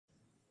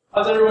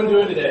How's everyone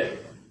doing today?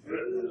 All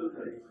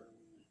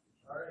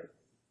right.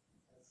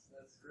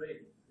 That's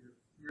great.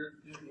 You're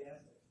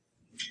enthusiastic.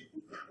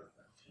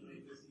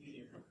 Make this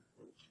easier.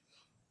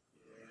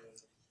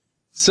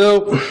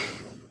 So,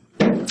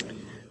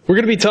 we're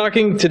going to be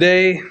talking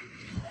today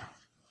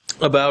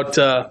about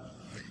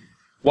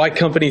why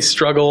companies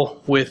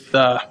struggle with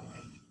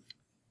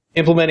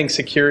implementing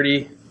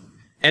security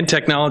and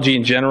technology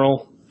in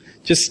general.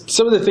 Just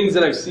some of the things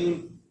that I've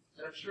seen.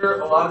 And I'm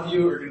sure a lot of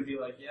you are going to be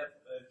like, yep,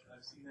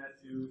 I've seen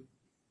that too.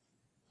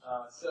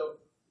 So,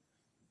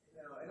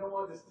 I don't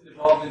want this to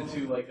devolve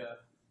into like an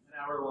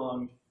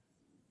hour-long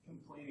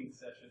complaining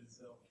session.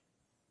 So,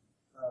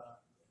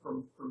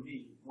 from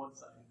me, one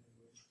side.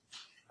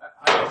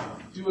 I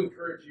do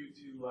encourage you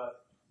to,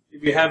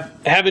 if you have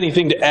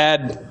anything to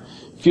add,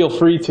 feel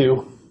free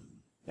to.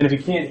 And if you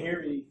can't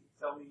hear me,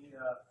 tell me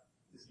to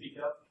speak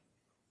up.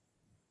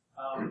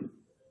 My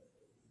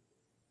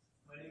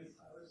name is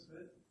Tyler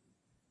Smith.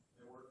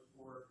 I work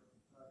for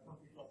a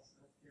company called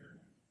Smith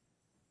here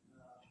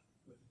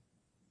with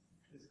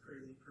this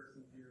crazy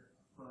person here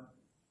up front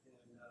and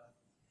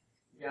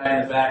the guy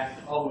in the back,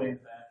 all the way in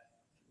the back,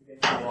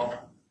 against the wall.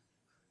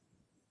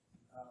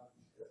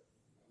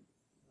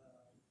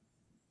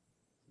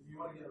 If you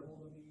want to get a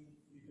hold of me,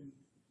 you can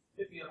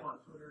hit me up on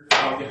Twitter.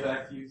 I'll get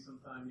back to you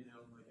sometime, in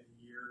like a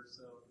year or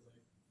so, because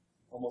I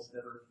almost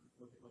never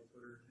look at my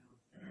Twitter account.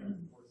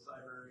 Or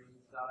cyber.it,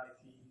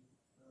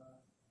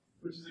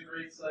 which is a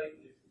great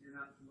site if you're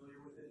not familiar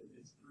with it.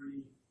 It's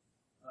free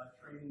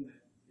training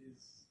that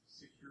is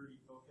security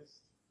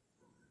focused.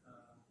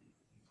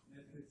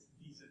 And it's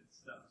decent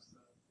stuff, so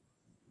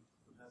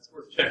that's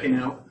worth checking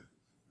out.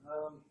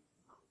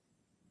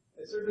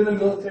 I served in the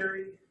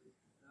military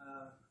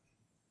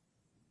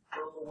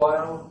for a little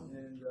while, and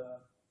then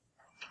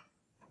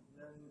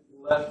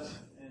left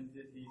and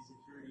did the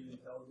security and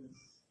intelligence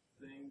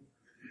thing.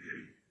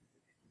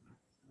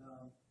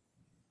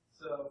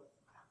 So,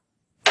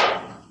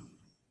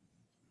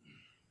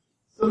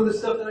 some of the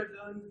stuff that I've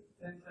done,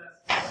 pen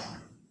tests,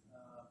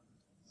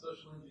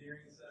 social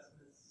engineering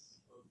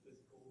assessments, both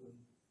physical and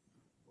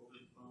over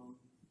the phone,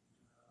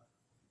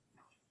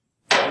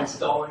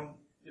 installing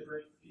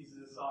different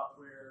pieces of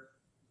software,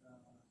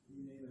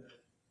 you name it,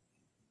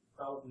 I've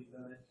probably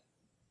done it.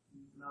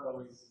 Not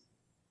always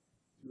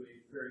to a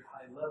very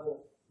high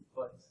level,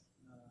 but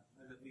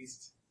I've at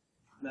least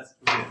messed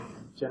with it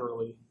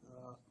generally.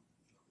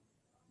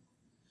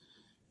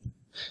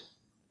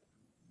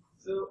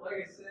 So, like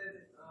I said,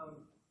 it's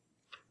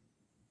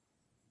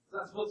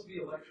not supposed to be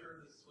a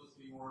lecture. This is supposed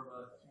to be more of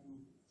a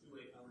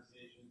two-way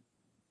conversation.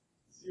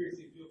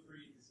 Seriously, feel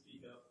free to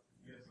speak up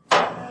if you have something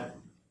to add.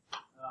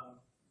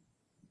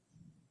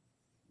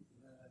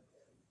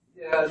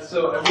 Yeah,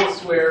 so I will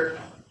swear.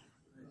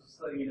 I'm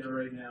just letting you know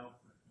right now.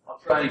 I'll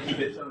try and keep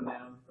it toned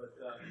down, but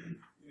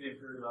you may have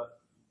heard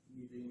about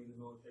me being in the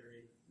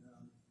military. It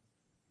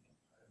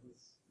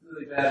was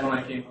really bad when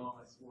I came home.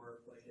 I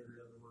swore like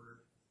every other word.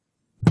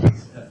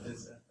 At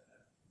this, at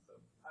that. So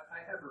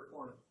I have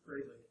reformed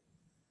greatly.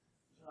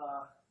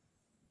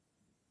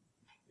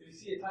 If you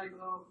see a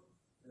typo,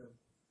 I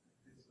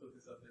just put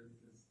this up there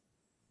because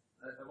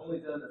I've only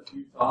done a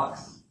few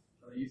talks,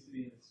 but I used to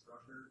be an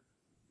instructor,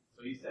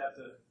 so I used to have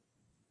to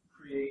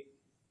create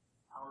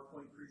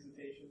PowerPoint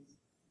presentations,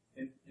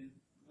 and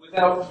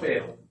without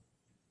fail,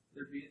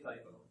 there'd be a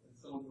typo, and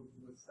someone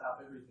would stop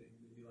everything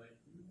and they'd be like,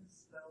 "You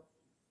misspelled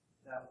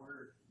that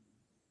word.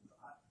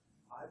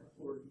 I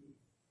before you."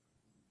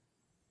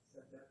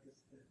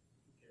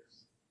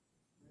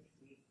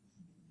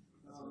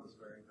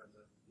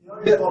 You know,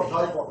 you have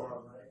typo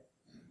wrong,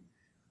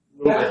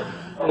 right?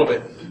 A little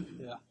bit.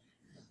 Yeah.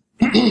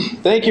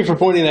 Thank you for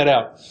pointing that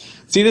out.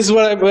 See, this is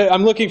what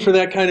I'm looking for,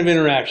 that kind of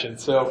interaction.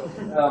 So,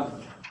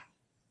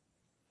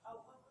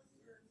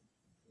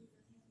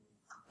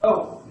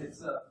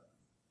 it's let's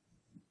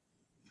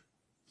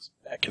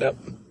back it up.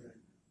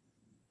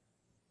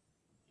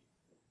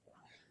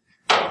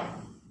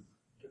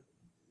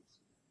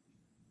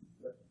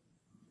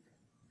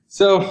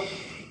 So,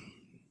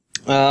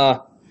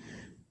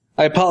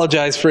 I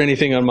apologize for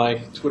anything on my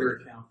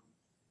Twitter account.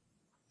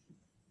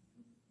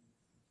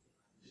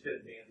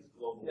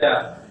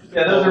 Yeah,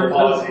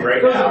 those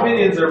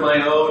opinions are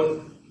my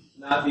own,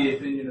 not the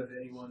opinion of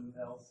anyone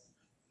else.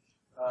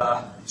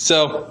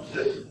 So,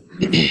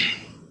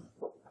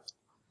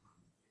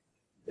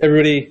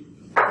 everybody,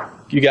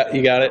 you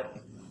got it?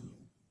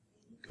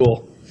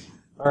 Cool.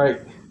 All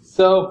right.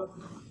 So,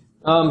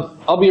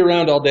 I'll be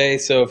around all day.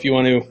 So if you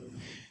want to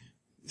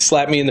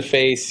slap me in the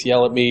face,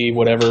 yell at me,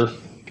 whatever,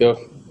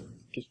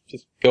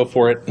 just go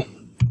for it. If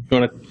you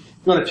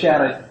want to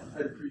chat, I'd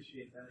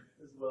appreciate that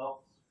as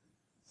well.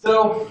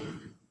 So,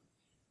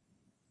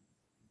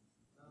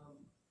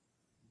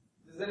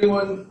 does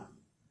anyone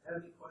have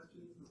any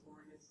questions before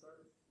we get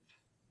started?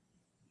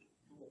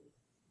 Cool.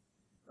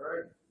 All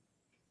right.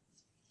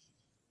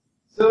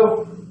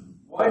 So,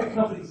 why do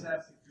companies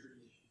have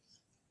security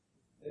issues?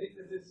 I think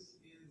that this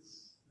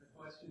is a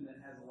question that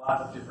has a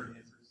lot of different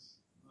answers.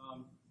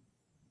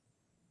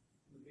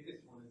 The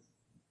biggest one is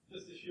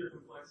just the sheer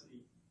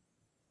complexity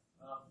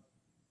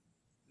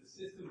the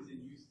systems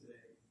in use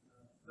today.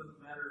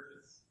 Doesn't matter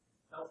if it's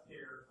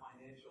healthcare,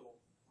 financial,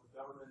 or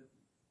government,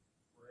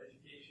 or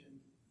education.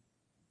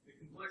 The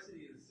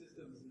complexity of the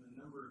systems and the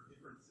number of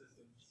different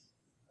systems,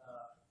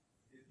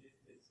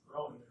 it's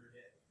growing every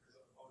day.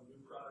 There's a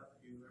new product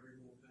to do every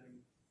little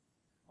thing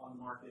on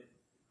the market.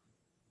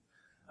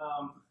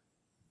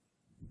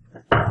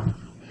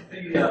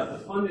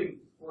 The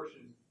funding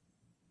portion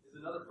is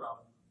another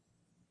problem.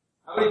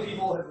 How many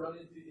people have run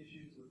into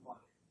issues with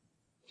funding?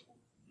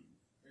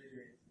 Raise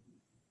your hand.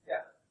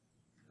 Yeah,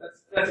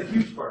 that's a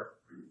huge part.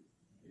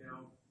 You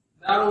know,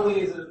 not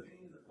only is it a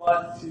pain in the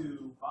butt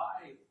to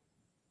buy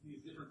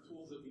these different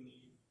tools that we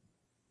need,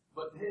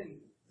 but then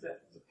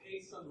to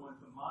pay someone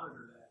to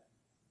monitor that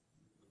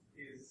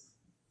is,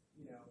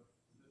 you know,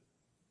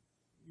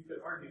 you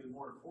could argue the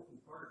more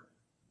important part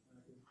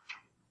of it.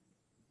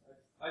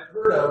 I've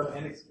heard of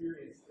and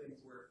experienced things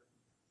where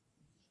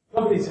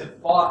companies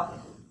have bought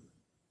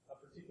a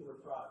particular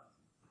product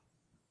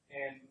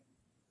and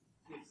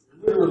it's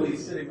literally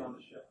sitting on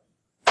the shelf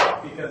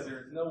because there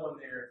is no one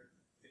there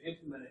to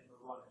implement it or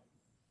run it.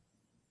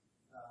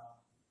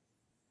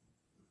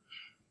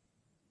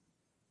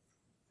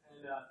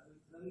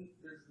 Then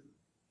there's the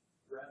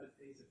rapid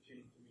pace of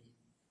change. I mean,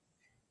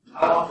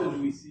 how often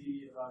do we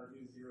see about a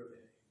new 0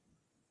 day?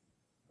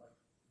 Like,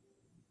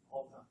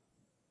 all the time.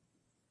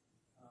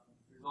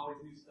 There's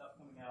always new stuff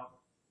coming out,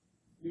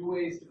 new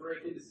ways to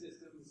break into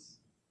systems,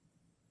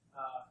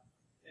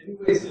 and new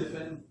ways to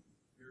defend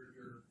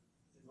your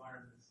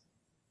environments.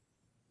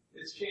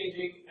 It's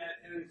changing at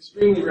an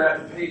extremely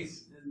rapid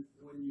pace, and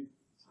when you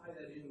tie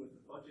that in with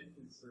the budget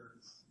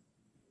concerns,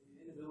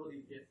 the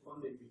inability to get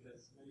funding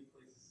because many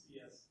places see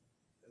us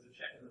as a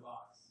check in the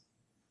box,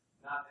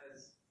 not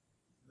as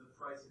the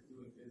price of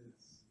doing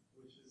business,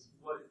 which is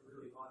what it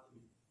really ought to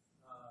be.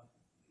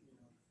 You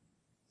know,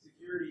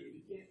 security, if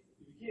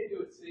you can't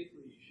do it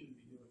safely, you shouldn't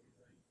be doing it,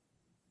 right?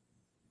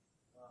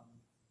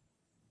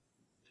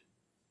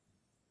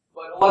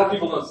 But a lot of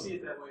people don't see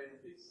it that way, and I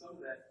think some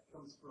of that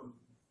comes from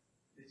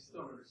they just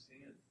don't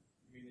understand.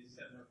 I mean, they just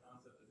have no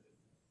concept of it.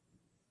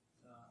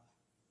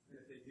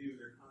 And if they do,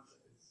 their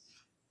concept is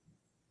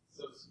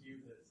so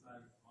skewed that it's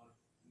not even on it.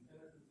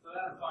 And for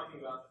that, I'm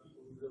talking about the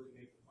people who really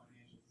make the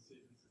financial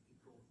decisions and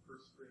control the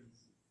purse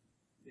strings.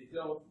 They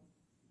don't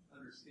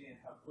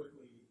understand how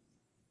quickly,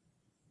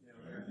 you know,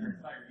 their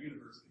entire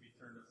universe can be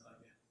turned upside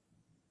down.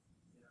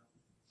 You know,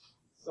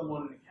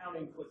 someone in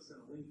accounting clicks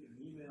on a link in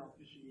an email,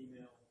 phishing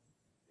email,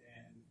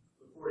 and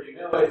before you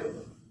know it,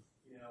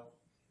 you know,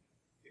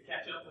 to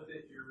catch up with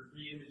it, you're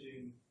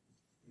re-imaging,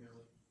 you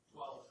know,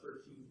 12,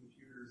 13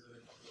 computers and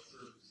a couple of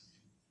servers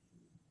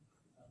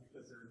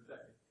because they're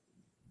infected.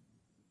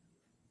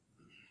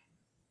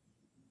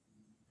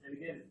 And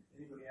again,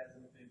 anybody has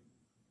anything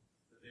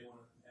that they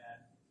want to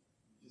add,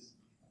 just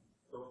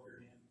throw up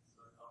your hand and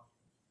start talking.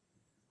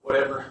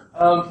 Whatever.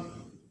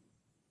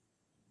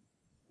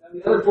 And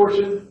the other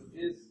portion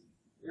is,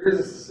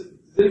 does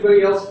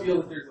anybody else feel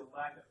that there's a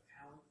lack of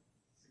talent,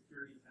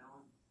 security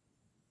talent?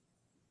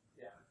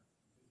 Yeah.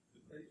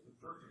 The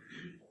dearth of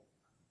people.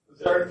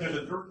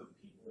 There's a dearth of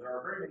people. There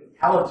are very many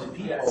talented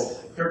people.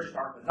 Yes. There just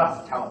aren't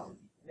enough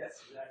talented people. Yes,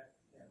 exactly.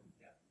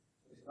 Yeah.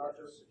 It's not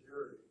just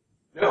security.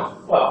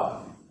 No.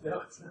 Well,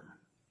 no, it's not.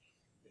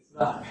 It's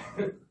not.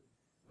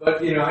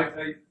 But, you know,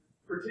 I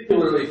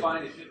particularly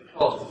find it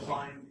difficult to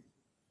find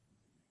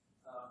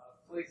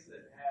a place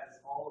that has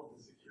all of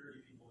the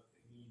security people that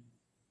they need.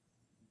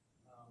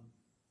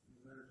 As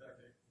a matter of fact,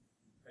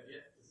 I've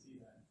yet to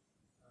see that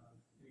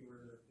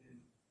anywhere that I've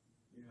been,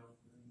 you know,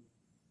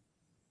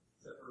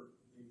 except for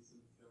maybe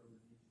some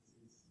government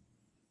agencies.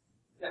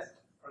 Yes?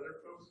 Are there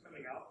folks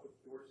coming out with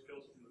your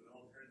skills from the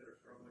military that are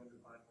struggling to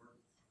find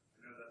work?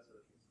 I know that's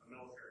a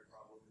military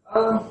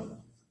problem.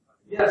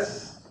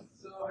 Yes.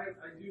 So I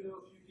do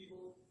know a few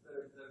people that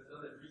have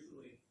done it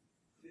recently.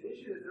 The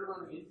issue that they're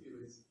running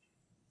into is,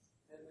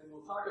 and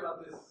we'll talk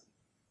about this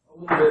a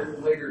little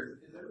bit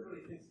later, is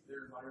everybody thinks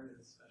their environment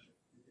is special,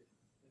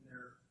 and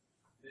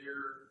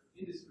their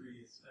industry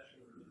is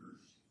special or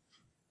different.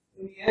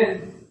 In the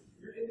end,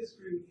 your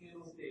industry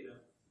handles data,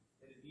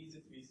 and it needs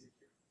it to be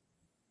secure.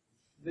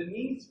 The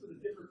needs for the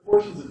different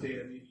portions of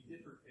data may be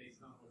different based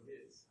on what it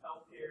is.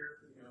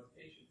 Healthcare, you know,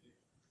 patient data.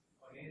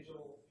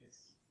 Financial,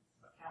 it's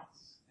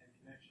accounts and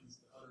connections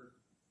to other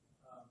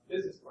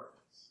business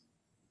partners.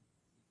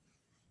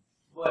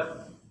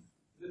 But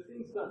the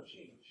things don't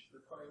change. The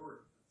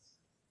priorities.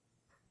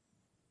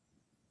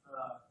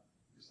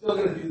 You're still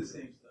going to do the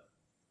same stuff.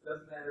 It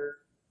doesn't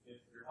matter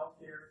if you're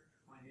healthcare,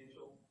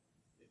 financial,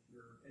 if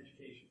you're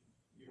education.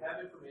 You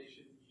have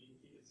information, you need to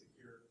keep it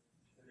secure,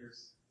 and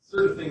there's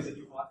certain things that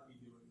you ought to be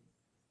doing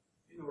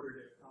in order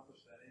to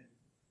accomplish that end.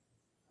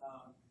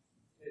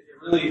 It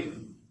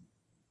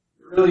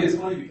really is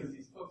funny because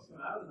these folks come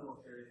out of the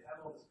military, they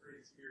have all this great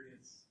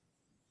experience,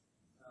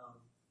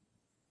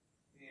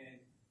 and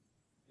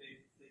they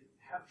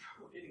have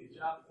trouble getting a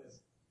job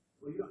because,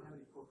 well, you don't have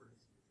any corporate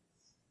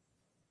experience.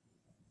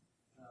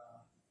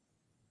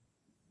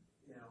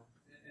 You know,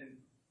 and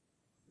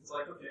it's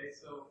like, okay,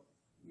 so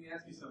me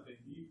ask you something.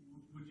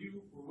 Would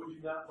you or would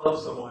you not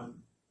love someone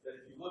that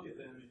if you look at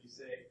them and you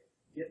say,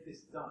 get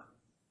this done,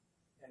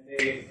 and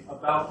they,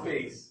 about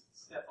face,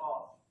 step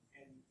off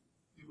and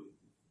do it.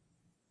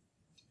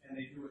 And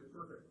they do it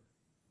perfectly.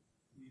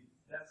 I mean,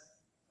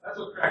 that's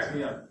what cracks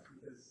me up,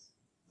 because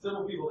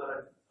several people that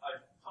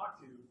I've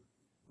talked to,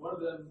 one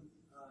of them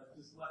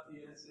just left the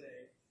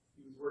NSA.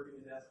 He was working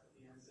a desk at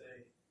the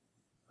NSA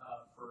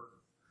for,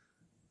 I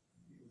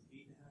think it was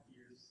 8.5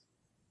 years.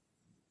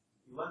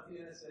 He left the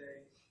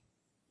NSA.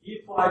 He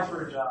applied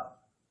for a job.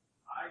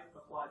 I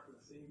applied for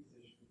the same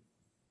position.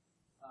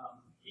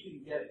 He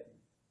didn't get it,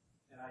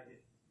 and I did.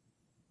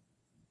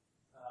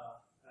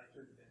 And I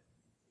turned it in.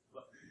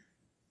 But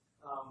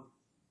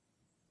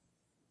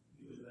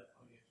because of that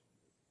financial.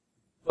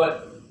 But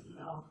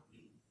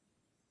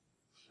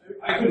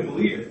I couldn't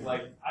believe it.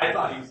 Like, I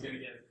thought he was going to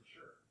get it for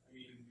sure. I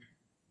mean,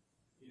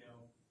 you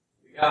know,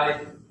 the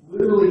guy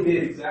literally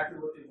did exactly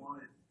what they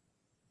wanted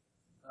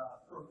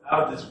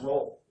out of this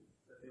role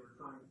that they were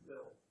trying to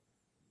fill.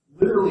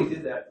 Literally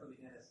did that for the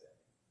NSA.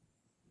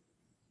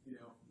 You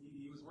know,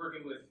 he was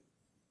working with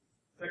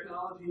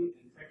technology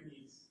and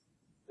techniques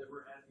that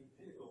were at the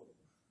pinnacle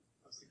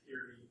of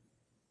security.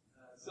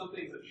 Some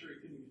things I'm sure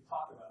he couldn't even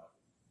talk about.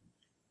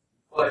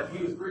 But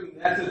he was bringing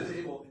that to the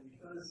table, and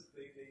because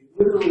they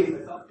literally,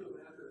 I talked to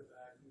him after the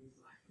fact, and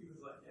he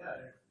was like,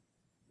 yeah,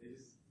 they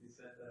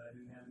said that I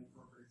didn't have any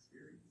corporate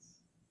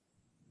experience.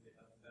 They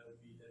thought that would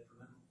be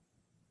detrimental.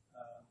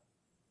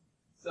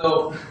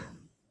 So,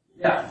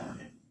 yeah.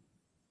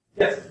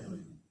 Yes?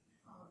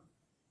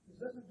 Is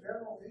this a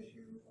general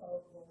issue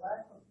of the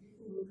lack of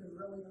people who can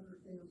really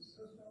understand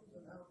systems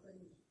and how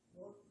things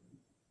work?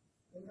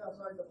 Think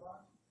outside the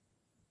box?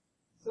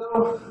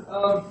 So,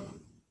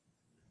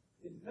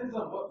 it depends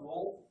on what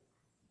role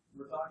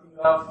we're talking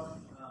about.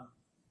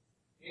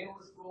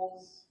 Analyst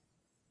roles,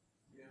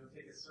 you know,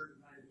 take a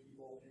certain kind of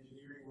people.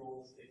 Engineering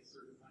roles take a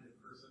certain kind of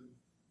person.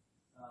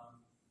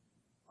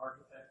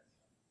 Architect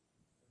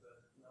is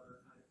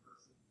another kind of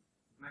person.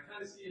 And I kind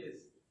of see it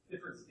as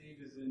different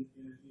stages in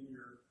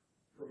your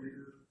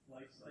career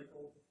life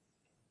cycle.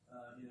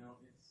 You know,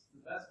 it's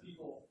the best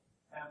people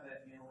have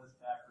that analyst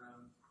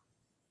background,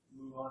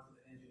 move on to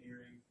the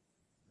engineering,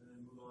 and then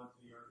move on to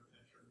the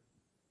architecture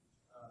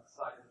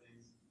side of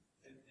things.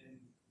 And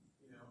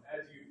you know,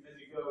 as you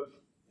go,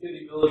 you get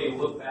the ability to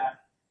look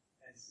back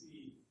and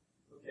see,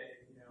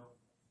 okay, you know,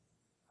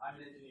 I'm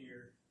an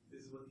engineer.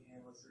 This is what the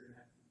analysts are going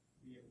to have to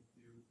be able to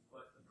do.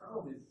 But the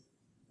problem is,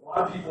 a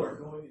lot of people are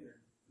going and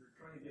they're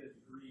trying to get a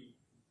degree,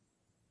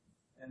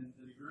 and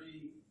the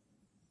degree,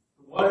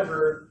 from what I've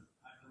heard,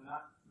 I'm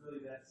not really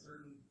that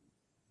certain,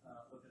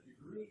 but the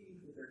degree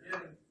that they're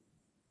getting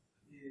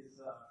is,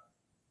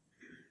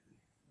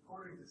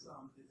 according to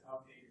some, it's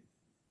outdated.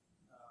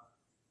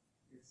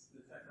 It's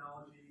the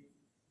technology,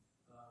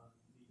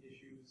 the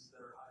issues that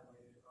are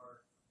highlighted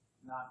are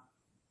not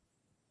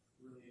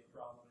really a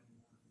problem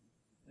anymore.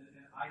 And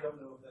I don't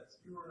know if that's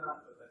true or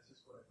not, but that's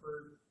just what I've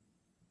heard.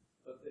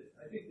 But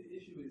I think the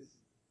issue is,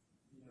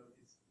 you know,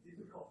 it's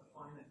difficult to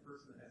find that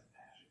person that has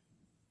passion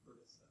for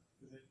this stuff.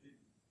 Because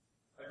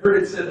I've heard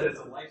it said that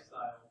it's a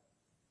lifestyle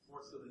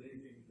more so than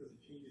anything, because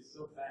it changes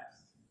so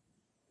fast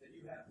that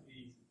you have to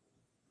be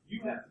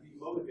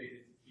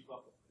motivated to keep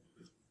up with it.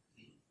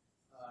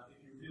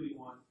 If you really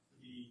want to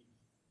be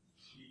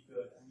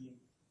good. I mean,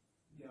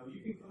 you know,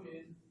 you can come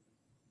in,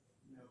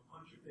 you know,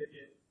 punch your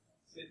ticket,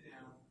 sit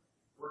down,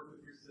 work with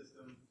your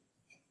system,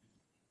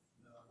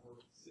 or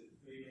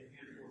maybe a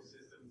handful of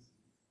systems,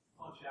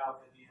 punch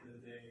out at the end of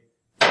the day,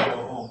 and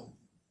go home.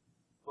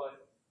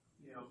 But,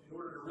 you know, in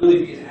order to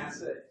really be an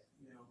asset,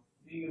 you know,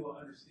 being able to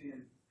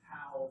understand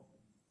how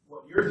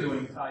what you're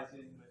doing ties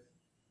in with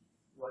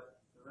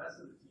what the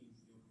rest of the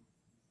team's doing,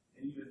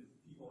 and even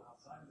people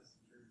outside of the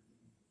security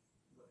team,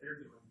 what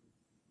they're doing.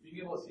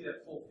 Being able to see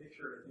that full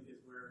picture, I think, is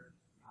where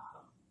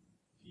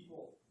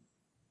people,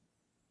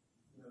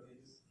 you know,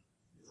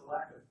 it's a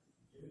lack of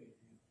giving it.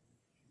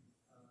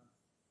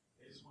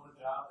 They just want a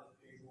job that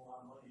pays a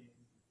lot of money,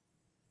 and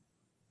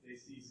they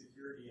see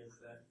security as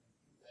that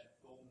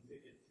golden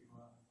ticket to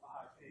a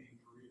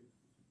high-paying career.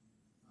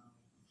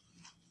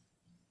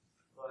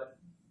 But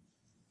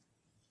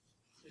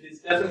it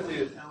is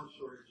definitely the talent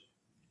shortage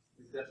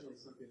is definitely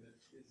something that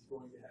is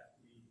going to have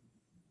to be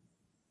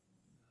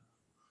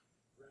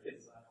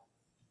reconciled,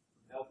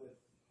 dealt with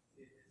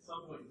at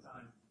some point in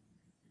time,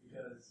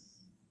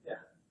 because,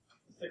 yeah.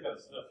 Let's take that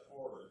a step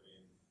forward. I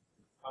mean,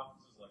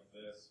 conferences like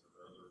this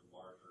or other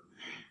larger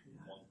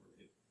ones where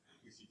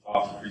we see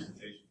talks and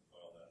presentations and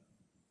all that,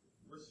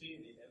 we're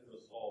seeing the end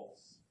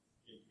results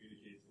being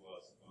communicated to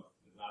us, but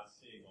not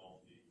seeing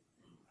all the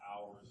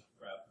hours of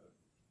prep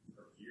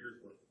or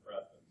years worth of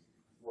prep and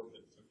work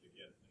that it took to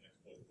get an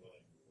exploit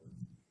willing.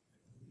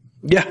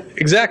 Yeah,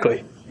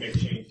 exactly. Make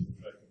changes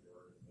affecting the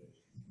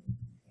organization.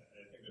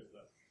 I think there's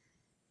that.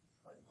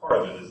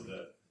 Part of it is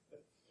that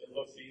it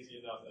looks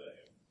easy enough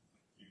that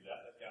you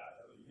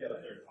get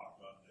up there and talk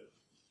about it.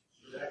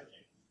 Sure, that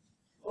came.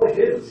 All I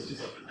did was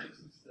just type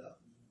some stuff.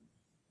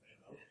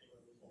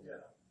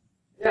 Yeah.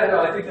 Yeah,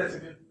 no, I think that's a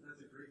great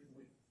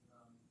point.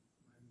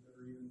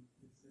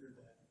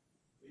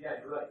 yeah,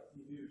 you're right.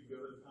 You do. You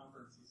go to the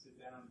conference, you sit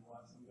down, you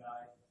watch some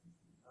guy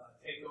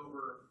take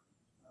over.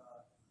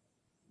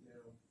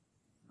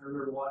 I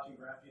remember watching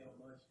Raphael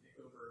Munch take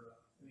over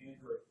an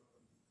Android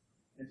phone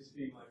and just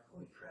being like,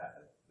 "Holy crap,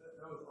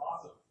 that was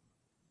awesome!"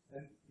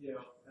 And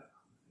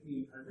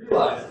I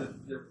realized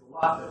that there was a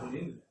lot that went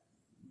into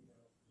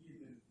that. He had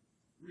been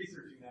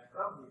researching that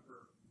probably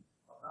for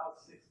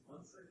about 6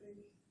 months, I think,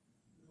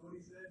 is what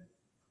he said.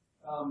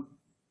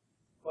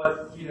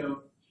 But I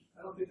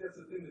don't think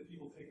that's the thing that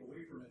people take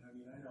away from it. I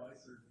mean, I know I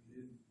certainly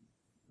didn't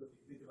really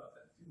think about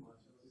that too much.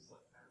 I was just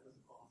like, that was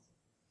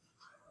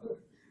awesome.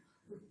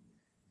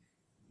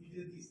 He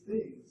did these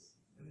things,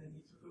 and then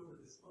he took over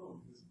this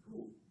phone. It was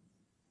cool.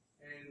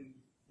 And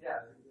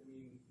yeah, I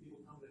mean, people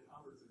come to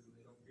conferences and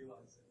they don't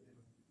realize that.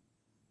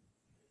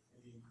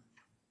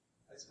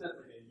 I spent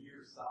like a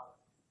year solid,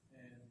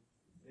 and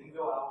I didn't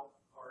go out,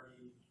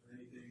 party, or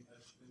anything. I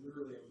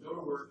would go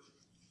to work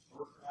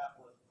for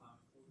Apple at the time.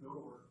 I would go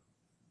to work,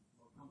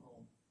 I would come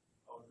home,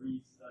 I would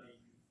read, study,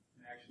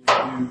 and actually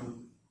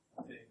do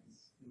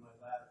things in my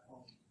lab at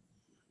home.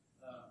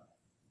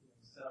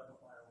 Set up a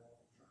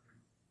firewall, try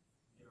and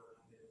get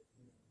around it,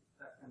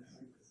 that kind of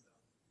stupid stuff.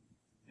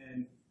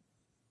 And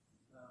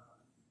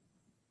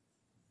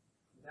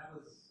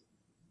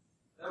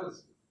that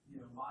was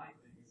my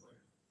thing. It's like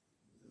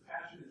the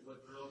passion is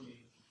what drove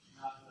me,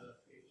 not the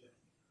paycheck.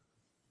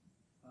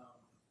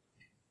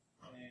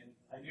 And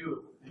I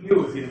knew it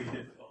was going to be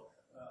difficult,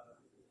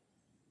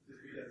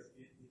 just because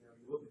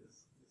you look at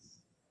this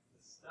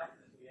stuff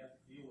that we have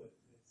to deal with.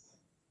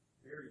 It's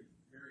very,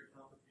 very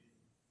complicated.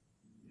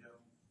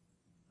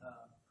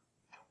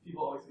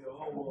 People always go,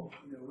 "Oh, well,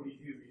 what do?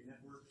 You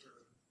network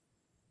for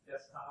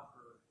desktop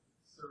or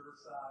server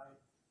side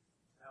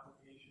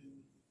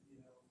application,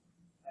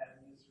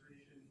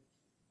 administration."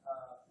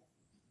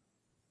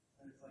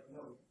 And it's like,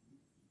 no, we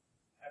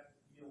have to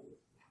deal with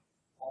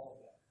all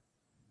of that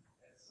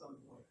at some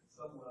point, at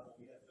some level.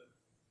 We have to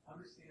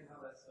understand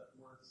how that stuff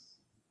works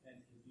and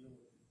deal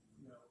with it.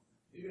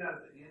 Maybe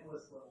not at the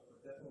analyst level,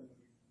 but definitely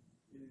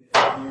when you get into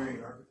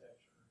engineering and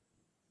architecture.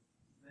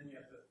 And then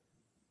you have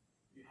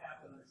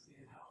to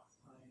understand how it's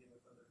tying in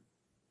with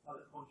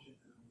other functions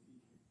in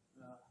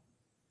the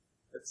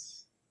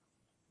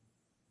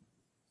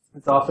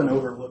it's often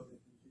overlooked.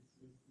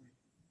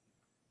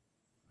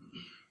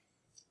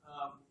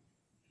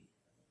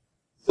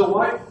 So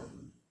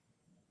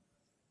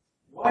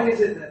why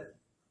is it that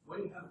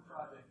when you have a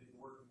project that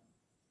you're working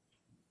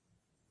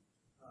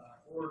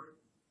on, or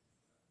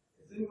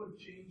has anyone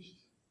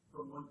changed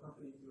from one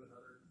company to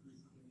another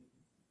recently?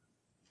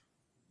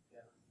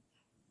 Yeah.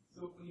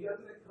 So when you got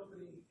to that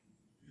company,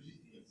 did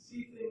you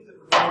see things that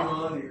were going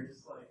on, and you're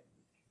just like,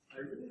 I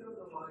really don't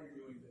know why you're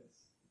doing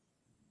this.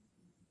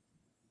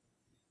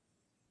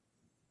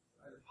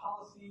 Either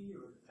policy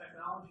or the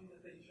technology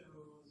that they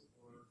chose,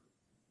 or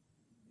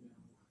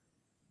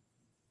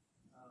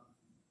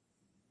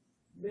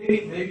maybe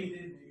you did, maybe you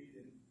didn't.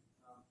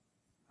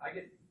 I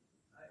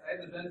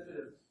had the benefit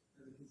of,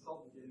 as a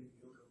consultant, getting to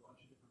go to a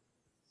bunch of different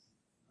things.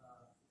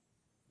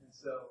 And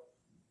so,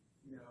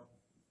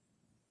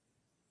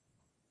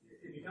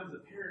 it becomes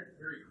apparent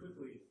very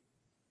quickly,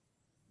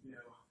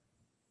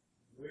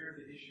 where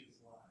the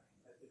issues lie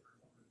at different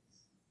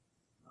companies.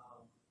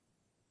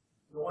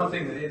 The one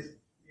thing that is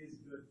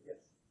good,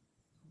 yes.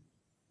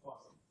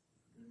 Awesome.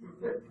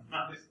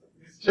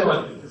 Just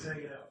chilling, just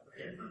hanging out.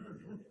 Okay.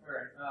 All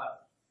right.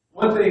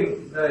 One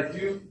thing that I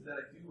do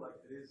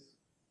like that is,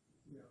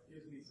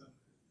 gives me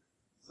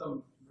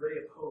some ray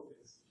of hope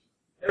is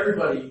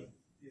everybody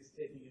is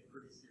taking it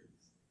pretty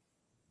seriously.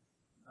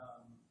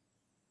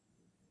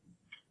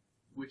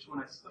 Which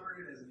when I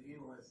started as an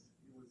analyst,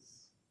 it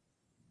was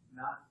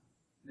not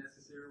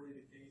necessarily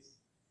the case.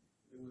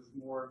 It was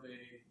more of a,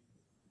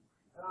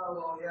 oh,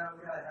 well, yeah,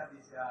 we gotta have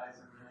these guys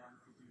and we want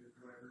to do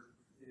whatever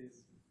it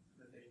is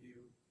that they do,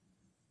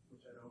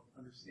 which I don't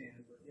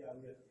understand, but yeah,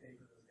 we have to pay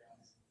for those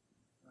guys.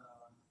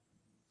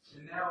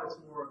 And now it's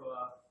more of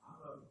a,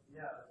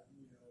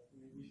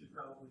 we should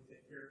probably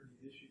take care of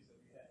these issues that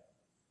we have.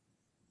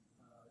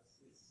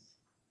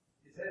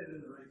 It's headed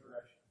in the right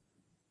direction.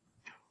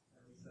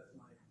 At least that's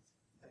my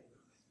take on it,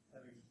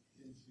 having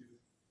been to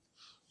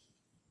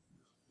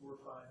 4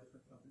 or 5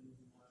 different companies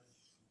in the last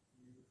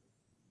year.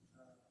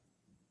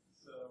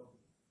 So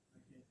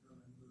I can't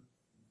remember.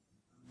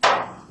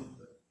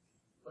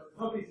 But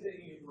companies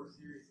taking it more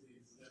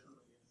seriously is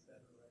definitely a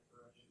step in the right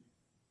direction.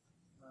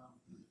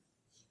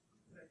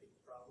 I think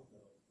the problem,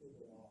 though,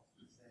 overall,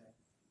 is that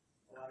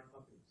a lot of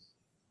companies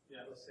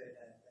will say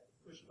that the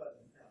push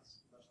button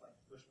test, much like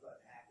the push button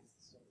hack, is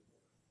the silver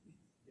bullet.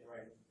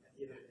 Right. At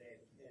the end of the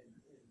day, and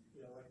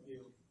like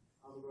you,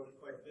 I'm on the road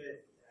quite a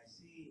bit, and I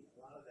see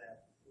a lot of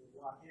that. We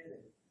walk in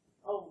and,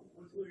 oh,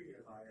 what tool are you going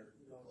to buy? Or,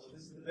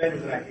 this is the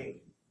vendor that I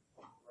hate,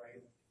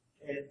 right?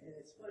 And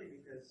it's funny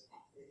because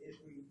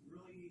if we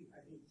really,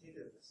 I think, take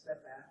a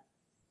step back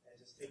and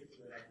just take it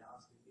to an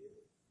agnostic view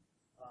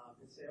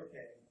and say,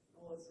 okay,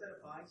 well, instead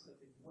of buying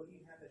something, what do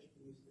you have that you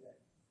can use today?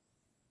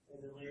 And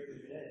then layer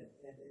it in.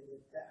 And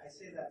I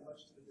say that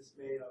much to the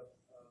dismay of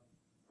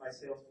my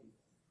salespeople,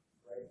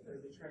 right? Because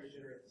they're trying to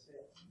generate the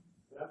sales.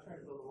 But I'm trying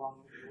to build a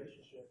long-term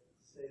relationship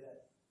to say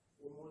that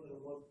we're more than a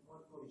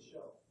one-pony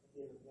show at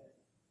the end of the day.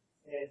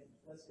 And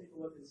let's take a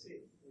look and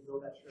see and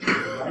build that trust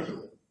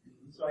gradually.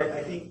 So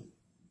I think,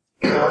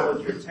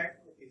 with your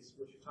technical piece,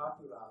 what you're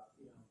talking about,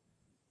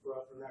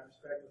 from that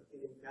perspective,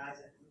 getting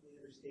guys that really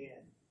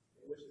understand,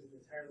 which is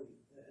entirely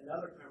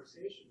another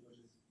conversation,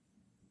 which is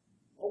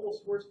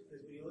almost worse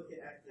because when you look at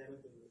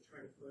academically, we're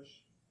trying to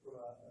push from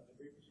a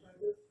degree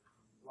perspective,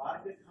 a lot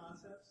of good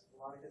concepts, a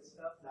lot of good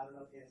stuff, not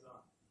enough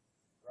hands-on,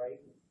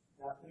 right?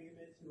 Not putting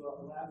them into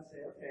a lab and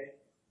say, okay,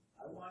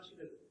 I want you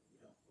to,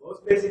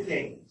 most basic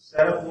thing,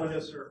 set up a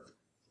Windows server.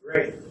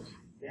 Great.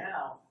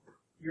 Now,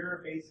 here are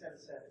a base set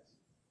of settings.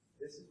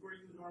 This is where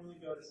you would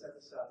normally go to set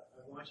this up.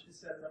 I want you to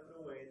set it up in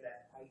a way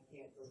that I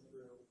can't go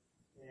through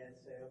and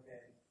say,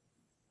 okay,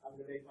 I'm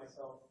going to make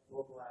myself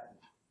local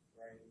admin,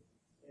 right?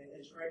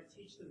 And try to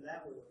teach them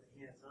that way with the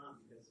hands-on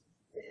because,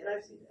 and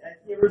I've seen it,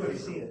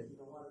 everybody's seen it.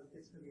 One of the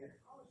kids coming out of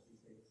college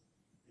these days,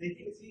 they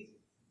think it's easy.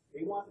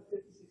 They want the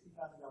 $50,000,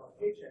 $60,000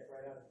 paycheck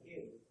right out of the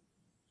gate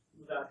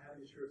without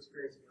having a true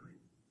experience behind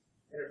it.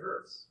 And it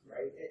hurts,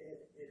 right?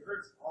 It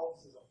hurts all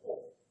of us as a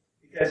whole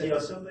because,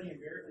 somebody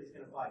invariably is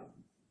going to bite.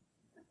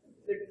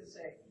 They're going to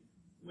say,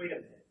 wait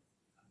a minute,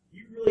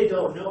 you really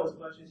don't know as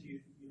much as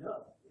you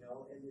know,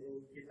 and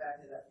we get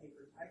back to that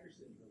paper tiger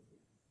syndrome.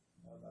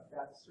 I've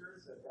got the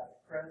certs, I've got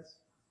the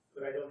credits,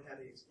 but I don't have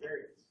the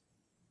experience,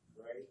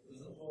 right? It's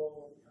the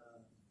whole,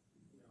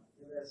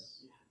 the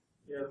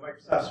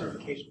Microsoft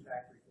certification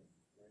factory thing,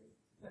 right?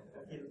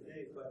 At the end of the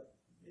day, but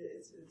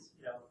it's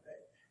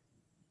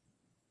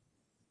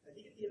I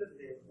think at the end of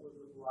the day, with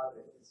a lot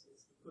of it, it's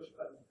the push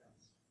button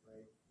defense,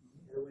 right?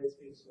 And the way it's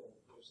being sold.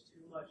 There's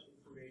too much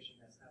information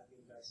that's not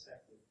being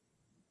dissected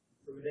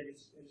from an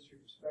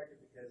industry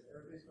perspective because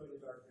everybody's going to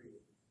dark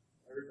reading.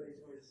 Everybody's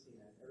going to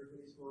CNET.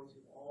 Everybody's going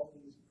to all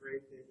these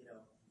great,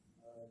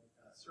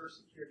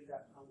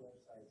 searchsecurity.com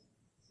websites,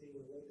 seeing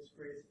the latest,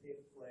 greatest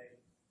pay-to-play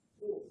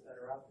tools that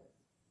are out there,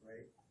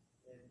 right?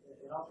 And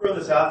I'll throw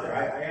this out there.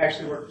 I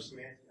actually work for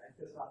Symantec. I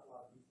piss off a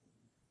lot of people,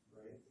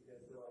 right?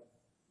 Because they're like,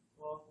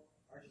 well,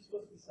 aren't you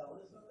supposed to be selling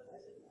us something? I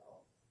said,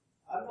 no.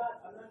 I'm not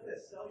going to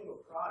sell you a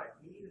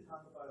product. We need to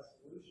talk about a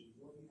solution.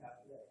 What do you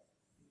have today?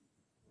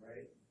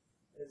 Right?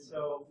 And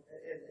so,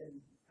 and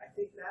I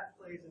think that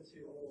plays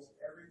into almost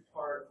every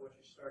part of what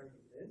you're starting to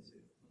get into.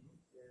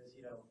 Is,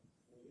 we're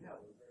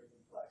very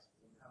complex.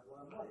 We don't have a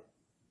lot of money.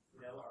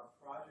 Our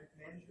project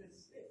management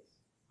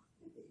stinks.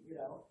 At the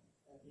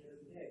end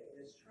of the day.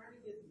 And it's trying to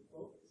get them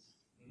focused.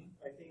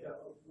 I think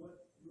of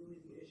what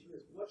really the issue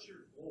is. What's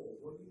your goal?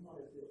 What do you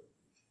want to do?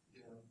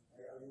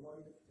 Are you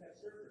wanting to protect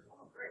servers?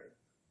 Oh, great.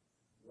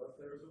 What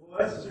flavors of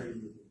OSs are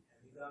you using?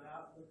 Have you gone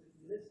out and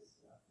looked at this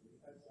stuff? Have you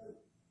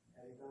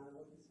gone and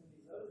looked at some of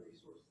these other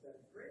resources that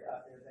are great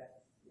out there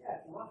that,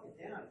 if you lock it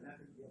down, you're not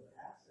going to be able to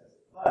access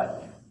it.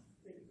 But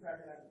take a crack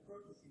at that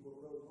approach and see what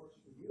really works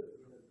for you at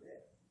the end of the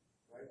day.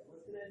 Right?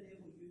 What's going to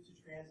enable you to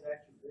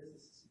transact your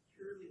business as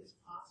securely as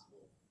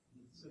possible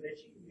so that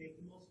you can make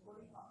the most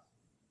money possible?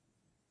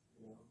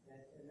 And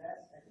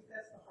I think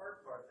that's the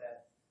hard part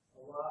that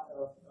a lot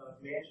of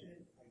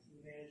management, IT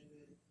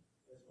management,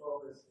 as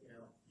well as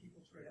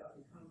people try to up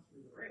and come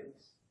through the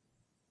ranks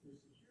through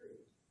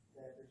security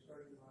that they're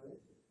starting to run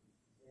into.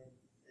 And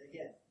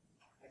again,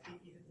 I think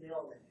you hit the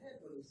nail on the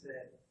head when you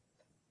said,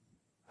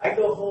 I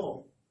go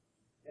home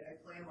and I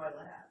play in my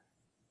lab.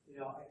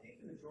 I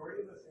think the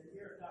majority of us in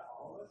here, if not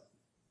all of us,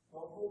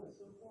 go home in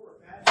some form or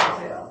fashion and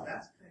say, oh,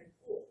 that's kind of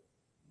cool.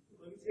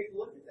 Let me take a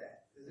look at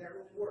that. Does that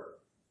really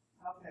work?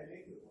 How can I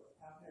make it work?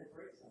 How can I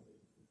break something?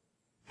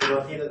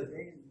 At the end of the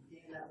day, you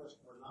gain that much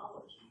more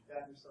knowledge. You've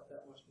got yourself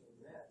that much more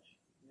edge.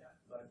 Yeah,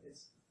 but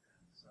it's,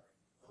 sorry,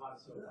 I'm on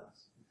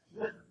soapbox.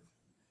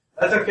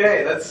 That's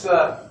okay. That's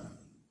very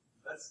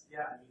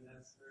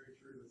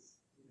true.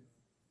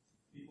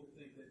 People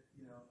think that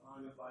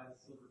I'm going to buy the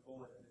silver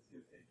bullet and it's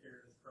going to take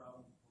care of this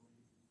problem for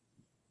me.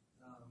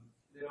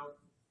 They don't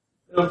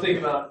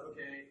think about,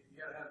 okay, you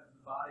got to have the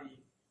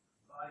bodies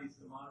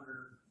to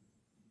monitor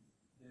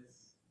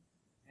this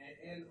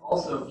and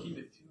also keep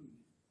it tuned.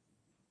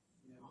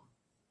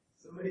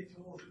 So many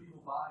tools that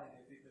people buy and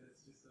they think that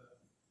it's just a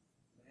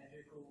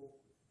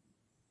magical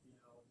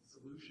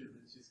solution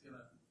that's just going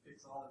to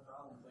fix all their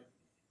problems. Like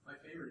my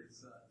favorite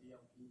is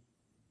DLP.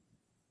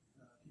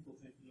 People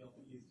think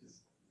DLP is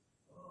just,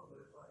 oh,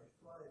 but if I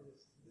apply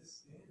this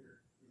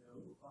standard,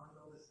 we'll find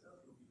all this stuff,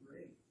 it'll be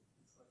great.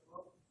 It's like,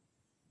 well,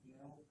 you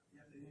have to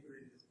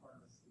integrate it as part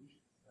of the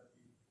solution. It's got to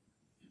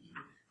be,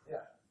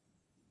 yeah.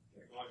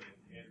 Going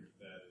hand with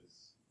that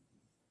is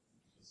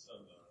just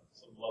some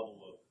level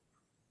of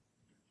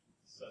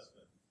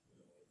assessment.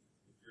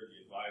 If you're the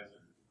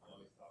advisor,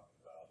 always talking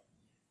about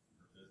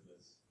your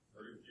business,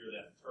 or if you're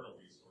that internal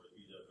resource,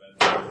 be it a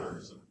vendor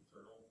or some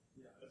internal,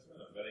 that's been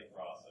a vetting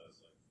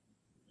process. Like,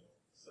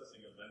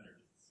 assessing a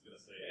vendor, it's going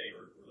to say, hey,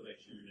 we're going to make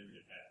sure you're never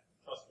get hacked.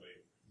 Trust me,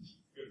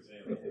 good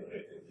example.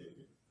 Right?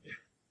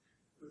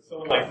 With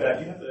someone like that,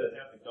 you have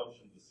the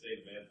gumption to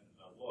say to management,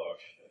 now look,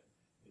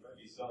 you might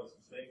be selling some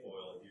snake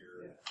oil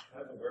here.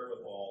 have the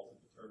wherewithal to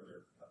determine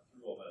or cut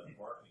through all that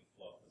marketing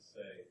fluff to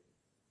say,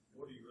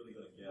 what are you really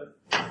going to get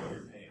for what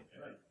you're paying?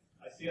 And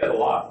I see that a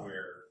lot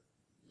where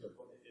it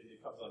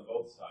comes on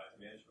both sides.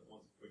 Management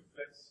wants a quick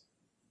fix.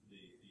 The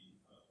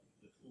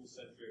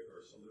tool-centric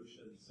or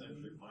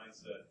solution-centric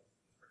mindset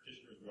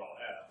practitioners we all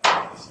have,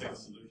 to stick a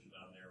solution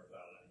on there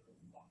without any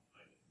thought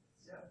behind it.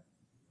 Yeah.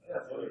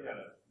 That's the other kind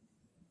of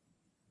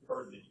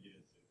burden that you get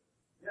into.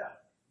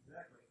 Yeah,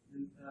 exactly.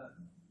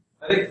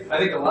 And, I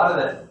think a lot of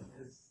that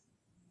has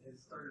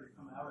started to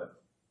come out of,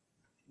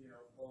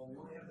 well, we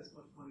only have this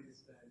much money to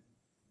spend.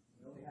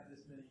 We only have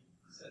this many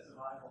sets of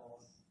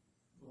eyeballs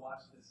to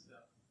watch this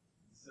stuff.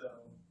 So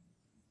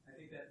I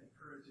think that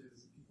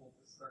encourages people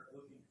to start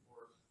looking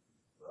for,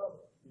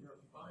 well, if you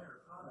buy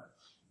our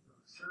product or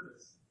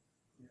service,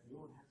 you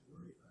won't have to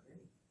worry about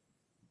anything.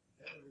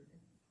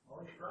 Everything.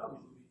 All your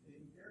problems will be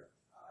taken care of.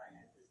 I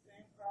had the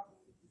same problem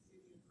with the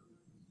city of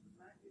Columbus.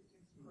 My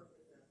kitchen store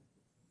with them.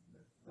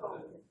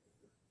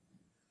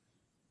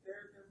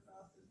 Their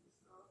process was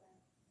so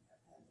bad.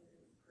 It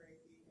was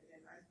crazy. And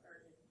then I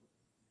started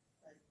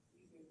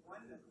using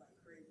OneNote like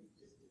crazy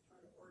just to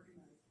try to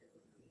organize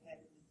everything we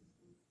had in the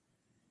system.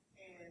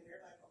 And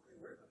they're like, okay,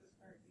 we're going to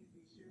start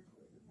using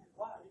SharePoint. I'm like,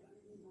 wow, you don't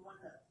even need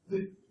OneNote.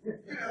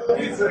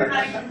 It's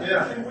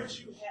organizing what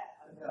you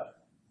have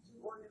to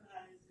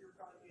organize your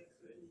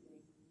projects or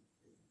anything.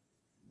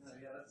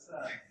 Yeah,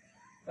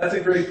 that's a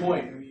great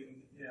point. I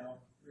mean,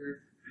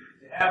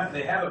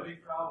 they have a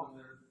big problem.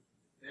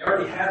 They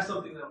already have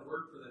something that'll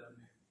work for them,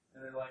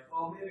 and they're like,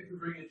 well, maybe if we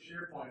bring in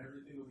SharePoint,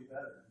 everything will be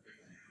better.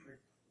 Like,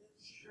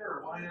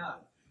 sure, why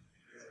not?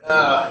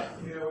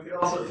 We could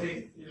also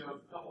take a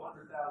couple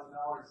 $100,000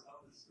 out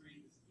the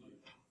street and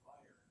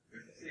fire,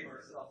 save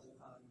ourselves some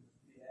time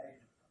the ag.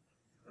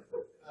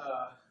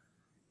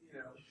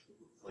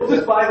 We'll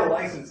just buy the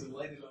license and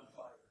light it on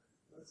fire.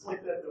 It's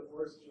like that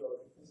divorce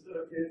joke. Instead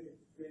of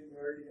being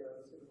married, I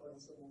was going to find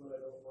someone that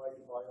I don't like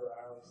to buy her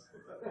house.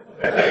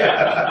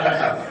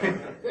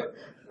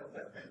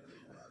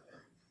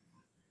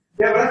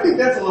 Yeah, but I think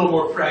that's a little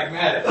more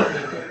pragmatic than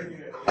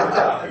what you're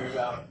talking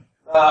about.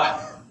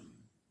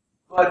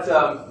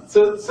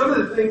 So some of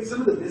the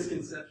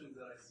misconceptions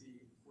that I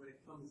see when it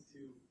comes to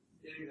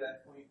getting to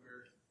that point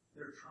where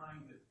they're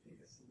trying to pick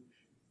a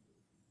solution,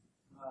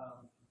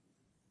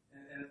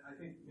 and I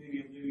think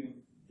maybe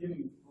I'm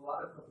giving a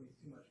lot of companies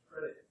too much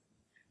credit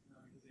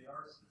because they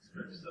are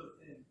stretched so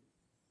thin.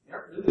 They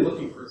aren't really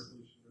looking for a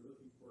solution. They're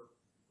looking for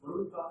what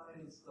do we buy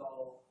and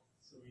install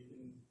so we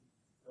can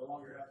no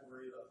longer have to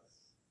worry about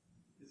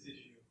this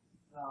issue.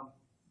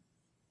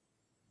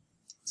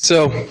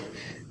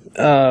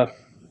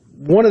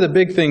 One of the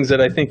big things that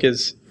I think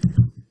is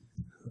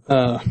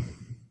a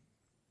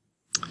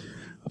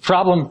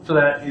problem For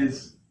that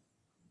is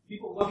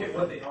people look at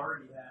what they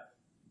already have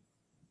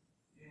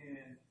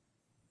and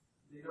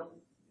they don't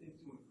think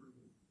to improve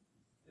it.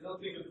 They don't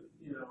think of,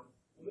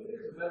 maybe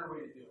there's a better way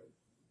to do it.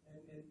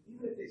 And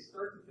even if they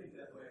start to think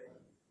that way,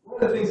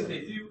 one of the things that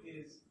they do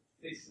is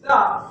they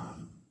stop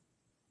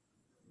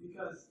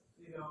because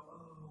they go,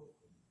 oh,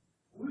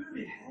 we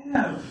already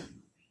have,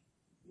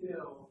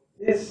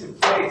 this in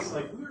place.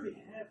 Like, we already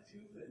have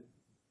tubing.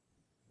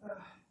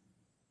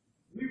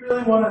 We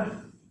really want to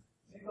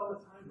take all the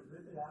time to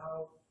rip it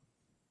out,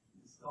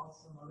 install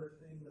some other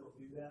thing that'll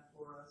do that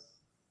for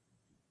us.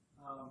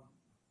 And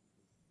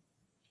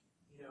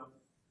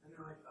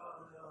they're like,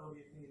 oh no,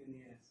 you pain in the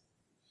ass.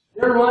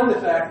 Never mind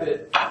the fact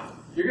that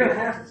you're going to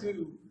have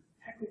to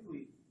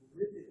technically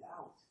rip it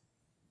out,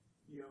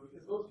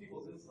 because most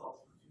people's installs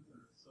for tubing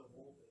are so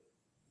old that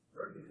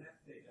they're already going to have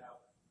to take it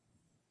out.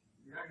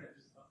 You're not going to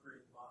just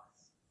upgrade the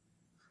box.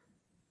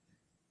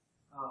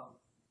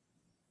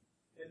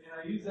 And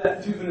I use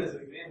that tubing as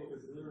an example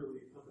because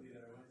literally a company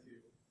that I went to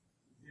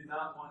did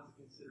not want to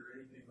consider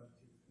anything but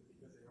tubing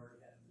because they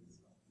already had it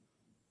installed.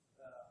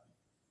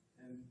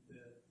 And the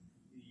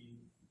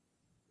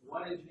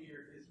one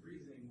engineer, his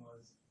reasoning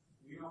was,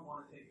 we don't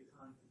want to take the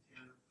time to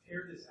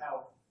tear this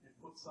out and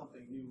put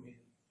something new in.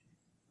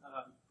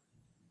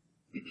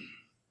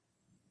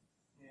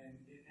 And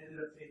it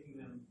ended up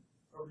taking them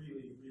a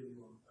really, really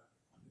long time.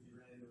 Because he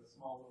ran into a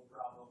small little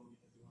problem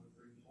because he wanted to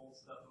bring the old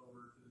stuff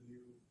over to the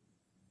new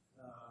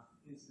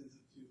instance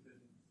of tubing,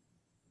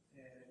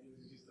 and it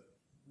was just a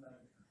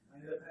nightmare. I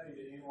ended up having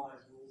to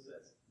analyze rule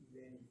sets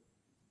manually.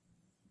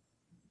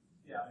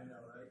 Yeah, I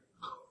know, right?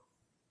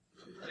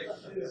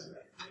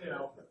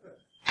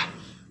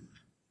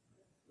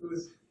 It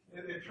was,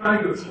 and they're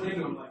trying to explain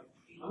to them, like,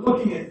 I'm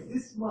looking at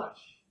this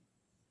much,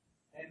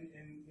 and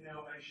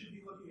I should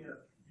be looking at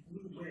a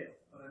blue whale,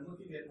 but I'm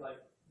looking at, 1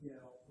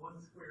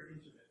 square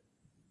inch of it.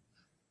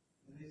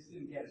 And they just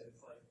didn't get it.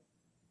 It's like,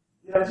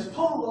 just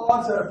pull the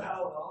logs out of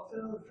Palo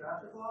Alto,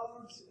 traffic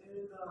logs,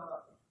 and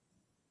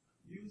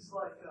use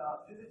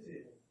pivot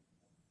table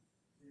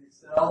in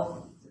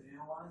Excel to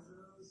analyze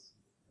those,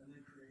 and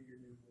then create your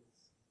new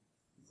rules.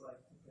 It's like,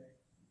 okay,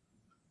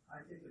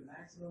 I take the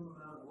maximum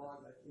amount of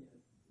logs I can,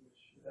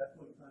 which at that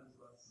point in time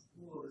was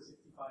a little over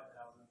 65,000.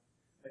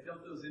 I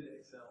dump those into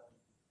Excel,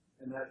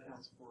 and that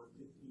accounts for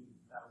 15,000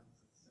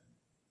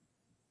 cents.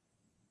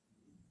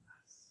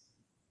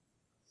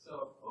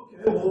 So, okay,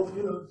 well,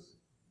 do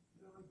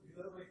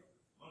that like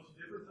a bunch of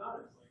different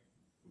times.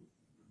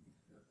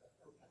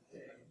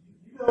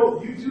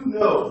 Like, you do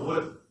know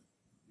what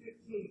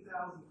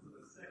 15,000 of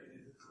a second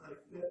is. It's like,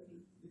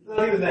 it's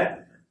not even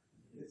that.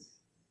 It's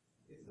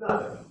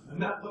nothing. I'm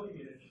not looking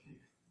at anything.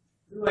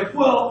 You're like,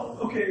 well,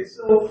 okay,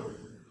 so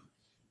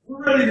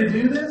we're ready to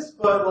do this,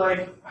 but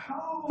like,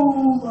 how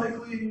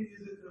likely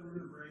is it that we're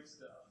going to break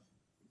stuff?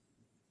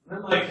 And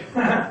I'm like,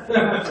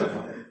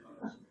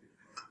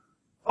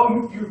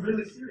 oh, you're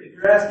really serious.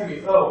 You're asking me,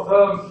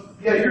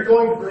 yeah, you're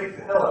going to break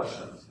the hell out of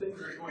stuff.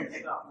 Things are going to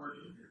stop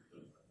working.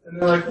 And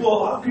they're like,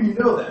 well, how can you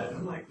know that? And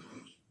I'm like,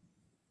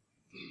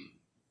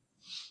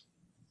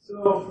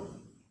 so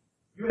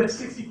you had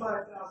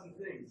 65,000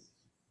 things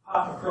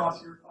pop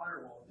across your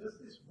firewall.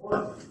 Just this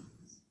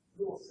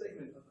little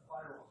segment of the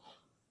firewall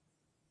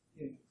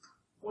in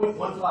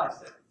 0.15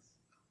 seconds.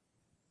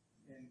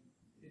 And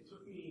it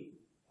took me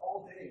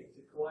all day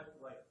to collect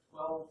like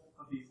 12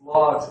 of these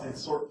logs and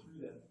sort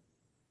through them.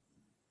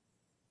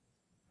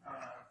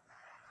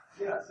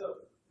 Yeah, so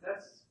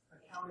that's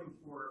accounting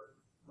for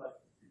like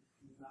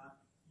not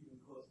even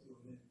close to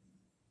a minute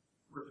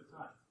worth of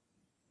time.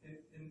 And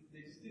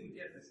they just didn't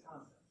get this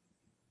concept.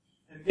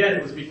 And again,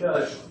 it was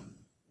because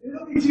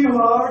it'll be too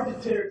hard to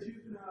tear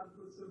Tupin out and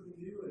put something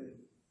new in.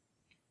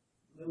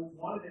 They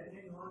wanted to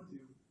hang on to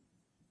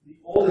the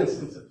old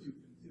instance of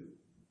Tupin too.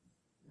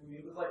 I mean,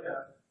 it was like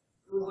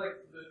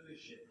the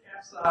ship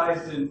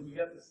capsized and we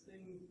got this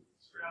thing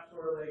strapped to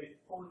our leg,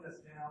 pulling us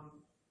down,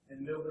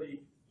 and nobody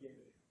gave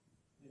it.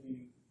 I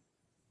mean,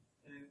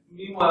 and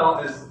meanwhile,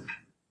 as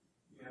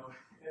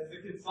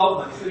a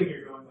consultant, I'm sitting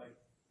here going like,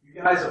 you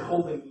guys are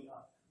holding me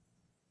up.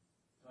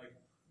 Like,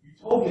 you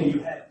told me you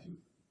had Tupin.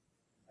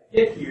 I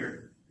get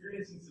here, your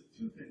instance of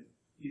Tupin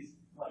is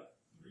like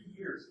 3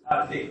 years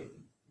out of date.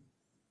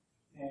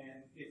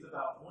 And it's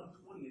about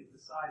 1/20th the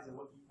size of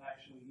what you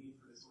actually need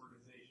for this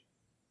organization.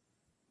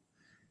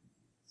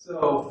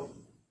 So,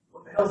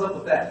 what the hell's up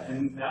with that?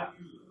 And now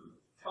you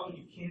tell me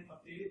you can't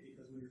update it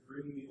because when you're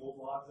bringing the old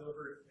logs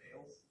over, it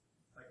fails.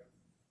 Like,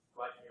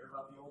 do I care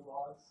about the old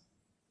logs?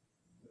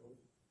 No.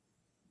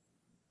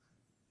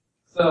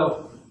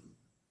 So,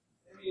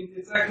 I mean,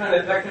 it's that kind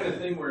of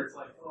thing where it's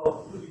like,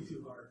 oh, it would be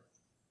too hard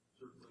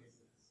to replace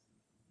this.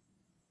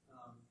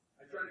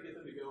 I try to get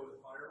them to go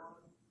with Firewall.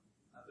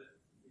 Not that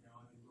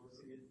I'm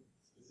endorsing it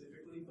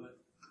specifically, but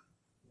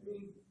I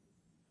mean,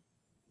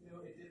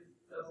 it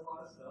does a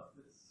lot of stuff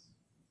that's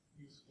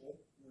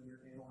useful when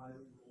you're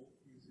analyzing role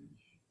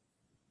usage.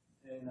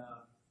 And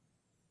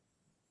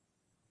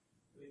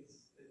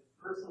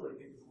personally, I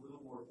think it's a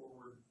little more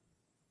forward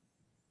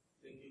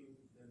thinking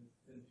than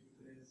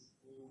Tupin is,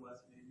 a little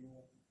less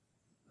manual.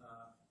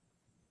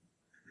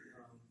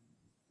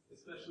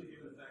 Especially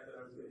given the fact that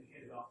I was going to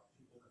hand it off to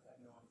people that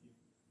had no idea.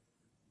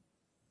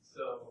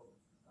 So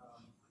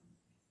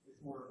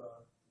it's more of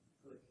a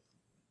like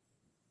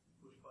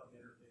push button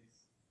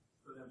interface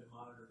for them to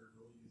monitor their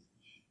role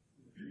usage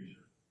in the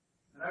future.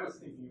 And I was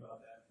thinking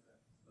about that for them,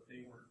 but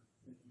they weren't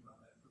thinking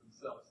about that for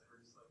themselves. They were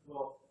just like,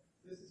 well,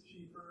 this is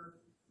cheaper.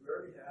 We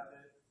already have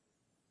it.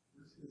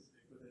 We're just going to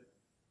stick with it.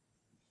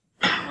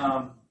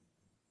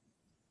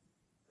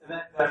 And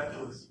that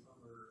was a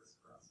murderous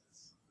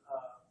process.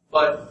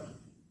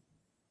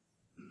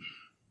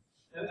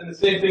 And the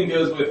same thing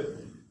goes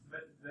with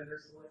vendor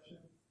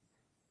selection.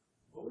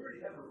 Well, we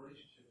already have a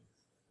relationship with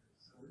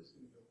this vendor, so we're just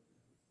going to go with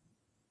it.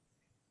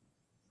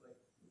 It's like,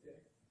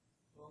 okay,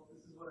 well,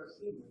 this is what I've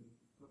seen when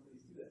companies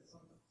do that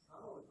sometimes.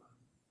 Not all the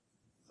time.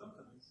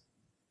 Sometimes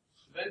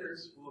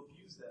vendors will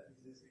abuse that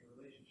existing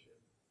relationship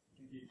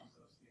and give you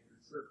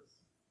substandard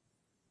service.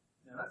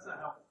 Now, that's not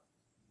how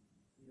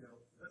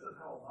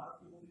a lot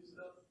of people do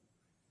stuff.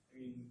 I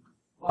mean,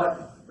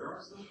 but there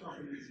are some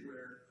companies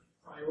where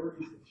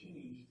priorities have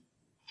changed.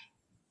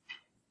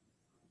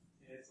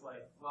 And it's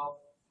like, well,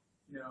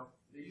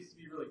 they used to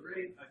be really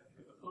great. I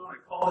pick up the phone, I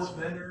call this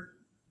vendor,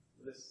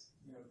 this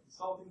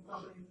consulting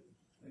company,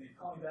 and they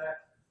call me back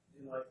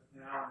in like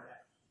an hour and a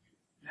half.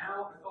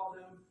 Now I call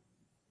them,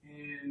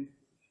 and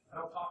I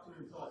don't talk to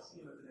them until I see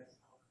them at the next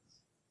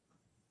conference.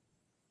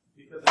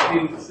 Because I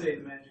didn't say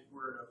the magic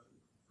word of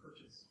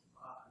purchase,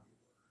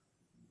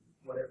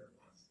 whatever it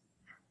was.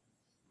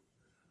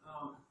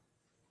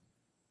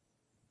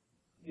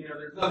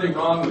 There's nothing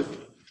wrong with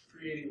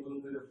creating a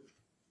little bit of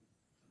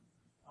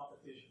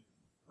competition.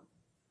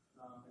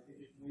 I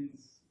think it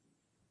wins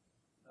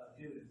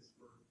dividends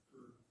for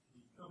the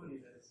company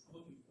that is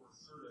looking for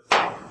service.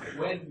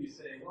 When you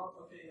say, well,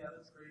 okay, yeah,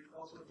 that's great,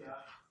 tell us what you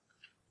got.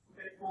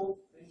 Okay,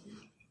 cool, thank you.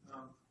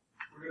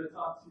 We're going to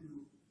talk to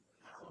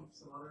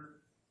some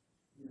other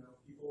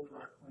people that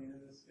are playing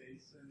in this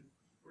space, and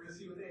we're going to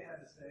see what they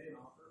have to say and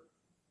offer,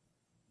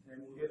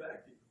 and we'll get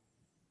back to you.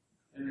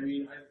 And I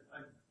mean,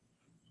 I've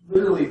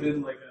literally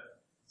been like a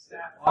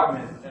staff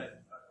augment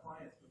at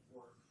clients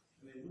before,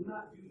 and they would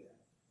not do that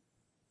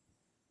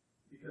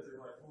because they're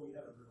like, oh, we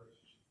have a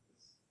relationship with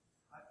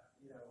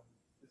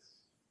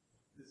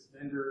this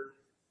vendor,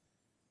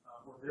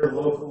 or they're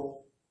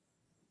local,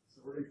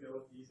 so we're going to go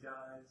with these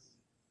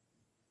guys.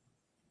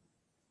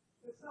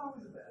 It's not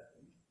always a bad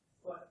thing,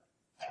 but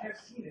I have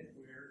seen it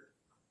where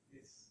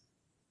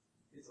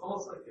it's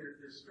almost like they're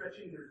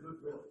stretching their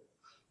goodwill.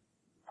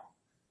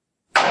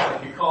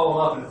 Like you call them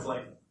up and it's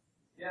like,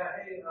 yeah,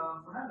 hey,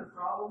 we're having a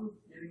problem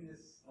getting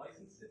this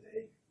license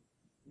today.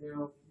 You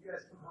know, you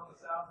guys can help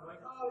us out. They're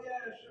like, oh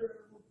yeah,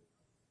 sure.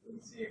 Let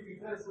me see if we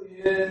pencil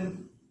you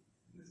in.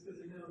 Just because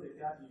they know they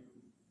got you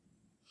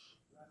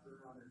wrapped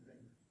around their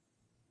finger.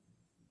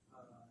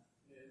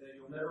 And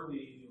then you'll never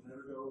leave, you'll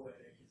never go away.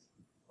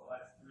 The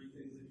last 3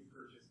 things that you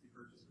purchased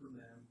from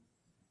them.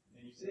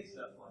 And you say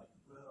stuff like,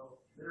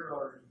 well, they're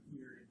already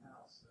here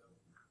in-house, so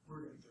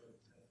we're going to go with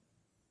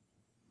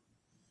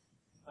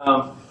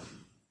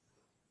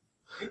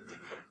that.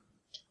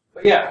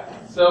 But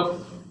yeah,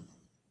 so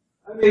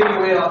I may be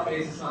way off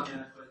basis on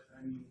that, but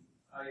I mean,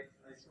 I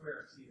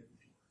swear I've seen it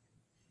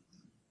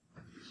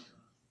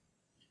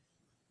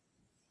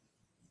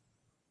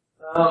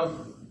before.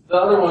 The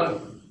other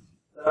one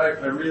that I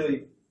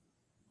really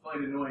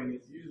find annoying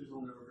is users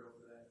will never go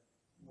for that,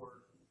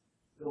 or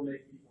they'll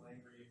make people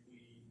angry if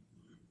we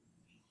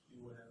do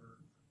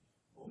whatever.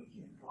 Well, we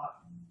can't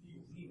block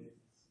people's emails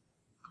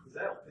because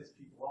that'll piss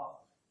people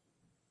off.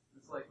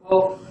 It's like,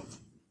 well,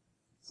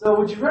 so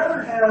would you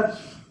rather have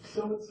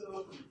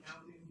so-and-so from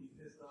accounting be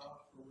pissed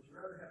off, or would you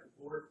rather have the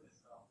board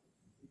pissed off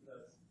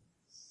because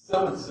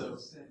so-and-so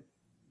sent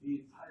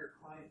the entire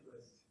client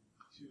list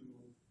to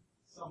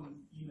some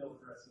email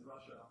address in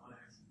Russia on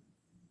accident?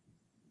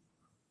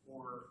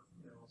 Or,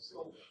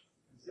 stole it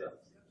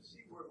themselves. You have to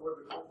see where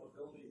the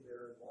culpability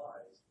there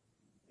lies.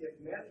 If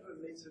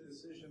management makes a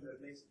decision that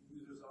makes the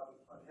users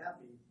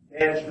unhappy,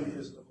 management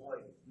is to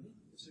blame.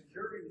 If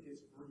security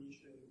gets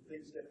breached and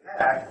things get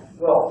hacked,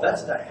 well,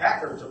 that's the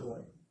hacker to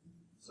blame.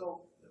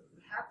 So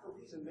half the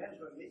reason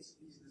management makes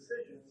these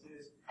decisions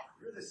is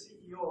you're the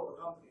CEO of a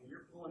company,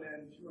 you're pulling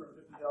in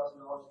 $250,000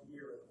 a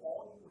year, and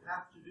all you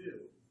have to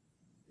do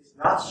is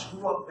not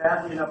screw up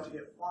badly enough to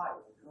get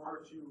fired in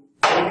order to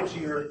make it to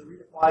your 3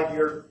 to 5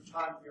 year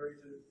time period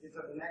to get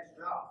to the next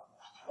job.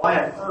 Why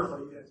on earth are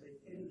you going to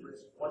take any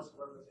risk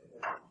whatsoever?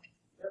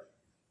 Yep.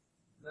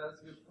 That's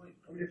a good point.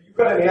 I mean, if you've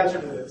got an answer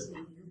to this,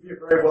 you'd be a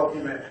very wealthy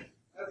man.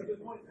 That's a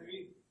good point. I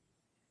mean,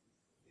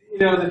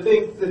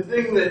 the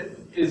thing that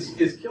is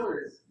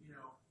killer is,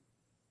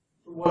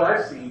 from what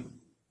I've seen,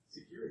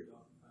 security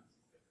oftentimes.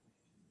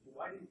 Well,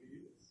 why didn't you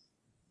do this?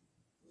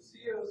 The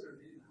CEOs are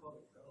being held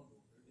accountable.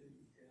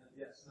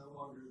 Yes. No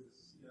longer the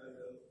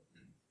CIO.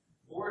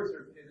 Boards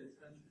are paying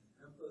attention.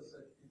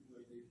 Emphasize people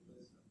are being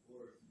placed on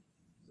boards.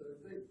 So I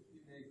think you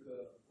make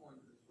a point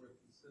that's worth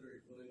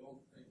considering, but I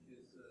don't think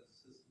it's a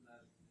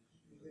systematic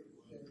issue.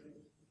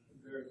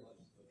 Very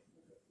much so.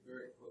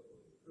 Very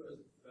quickly. It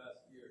was the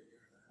past year and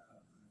a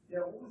half.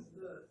 Yeah,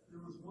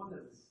 there was one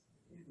that was,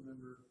 I can't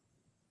remember,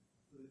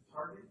 the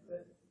Target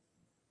that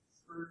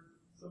spurred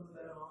some of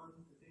that on,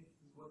 I think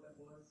is what that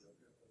was.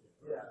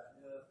 Yeah,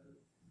 that was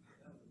a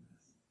mess.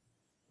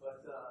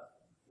 But,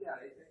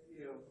 yeah,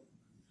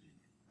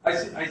 I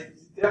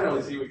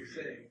definitely see what you're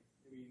saying.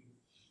 I mean,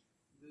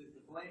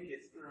 the blame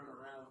gets thrown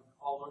around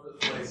all over the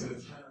place, and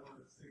it's kind of one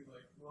of those things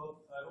like,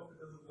 well, I hope it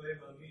doesn't blame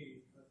on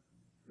me.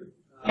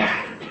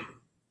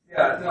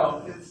 Yeah,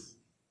 no, it's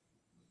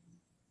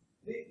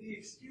the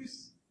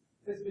excuse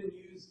has been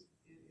used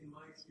in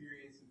my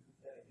experience in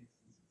pathetic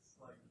instances.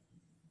 Like,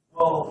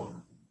 well,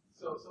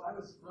 so I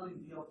was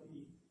running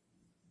DLP,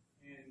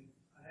 and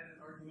I had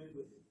an argument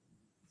with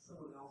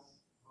someone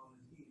else on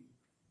the team,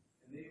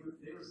 and they were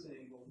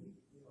saying, well,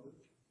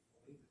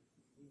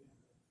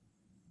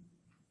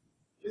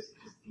 just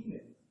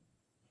email.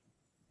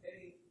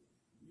 Hey,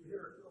 you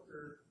hear a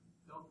filter,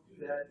 don't do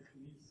that. If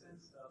you need to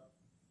send stuff,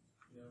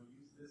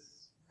 use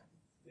this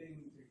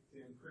thing to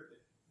encrypt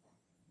it.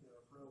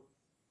 Throw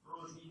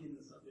a Z in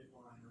the subject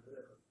line or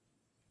whatever.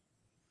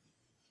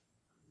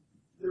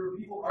 There were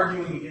people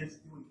arguing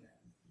against doing that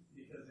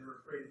because they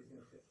were afraid it was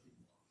going to piss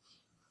people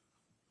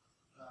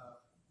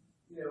off.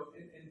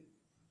 And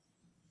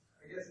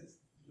I guess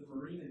it's the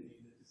Marine in me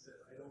that just says,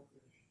 I don't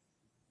finish.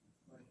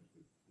 Like,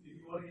 if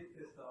you want to get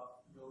pissed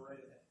off, go right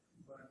ahead.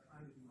 But I'm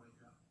trying to do my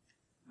job.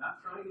 I'm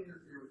not trying to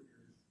interfere with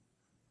yours.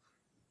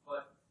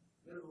 But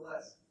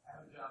nevertheless, I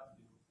have a job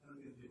to do, and I'm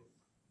going to do it.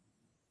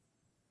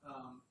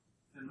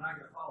 And I'm not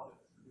going to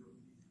apologize for doing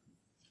it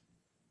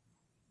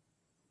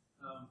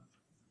either.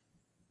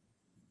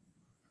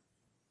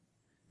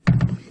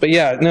 But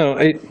yeah, no,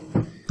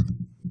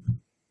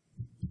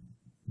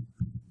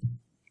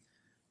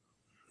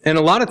 and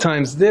a lot of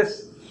times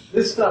This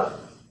stuff,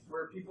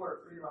 where people are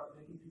afraid about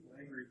making people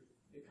angry,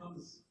 it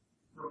comes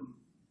from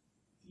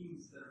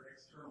teams that are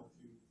external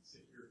to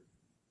security.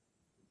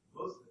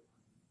 Most of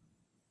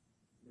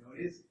the time.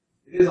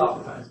 It is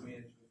oftentimes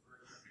management, where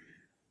it's,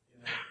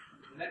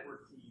 the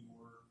network team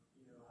or,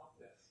 help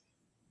desk.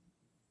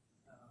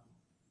 I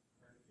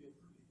feel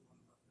for people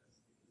on help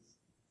desk because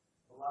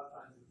a lot of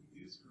times if we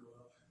do screw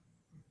up,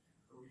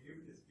 or we do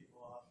piss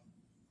people off,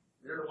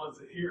 they're the ones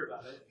that hear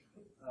about it.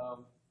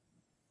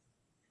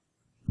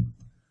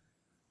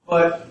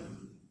 But,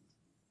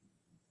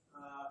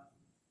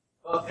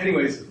 well,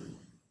 anyways,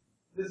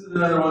 this is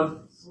another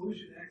one.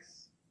 solution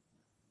X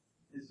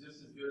is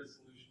just as good as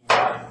solution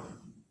Y.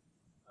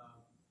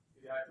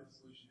 The guy from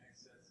solution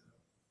X says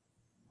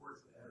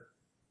works better.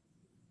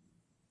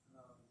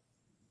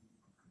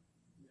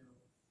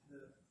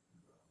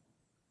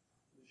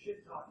 The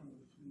shit talking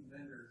between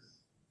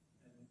vendors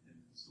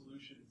and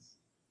solutions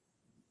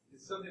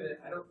is something that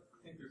I don't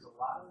think there's a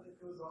lot of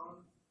that goes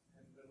on,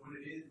 and when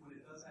it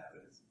does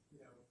happen, it's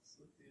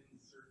slipped in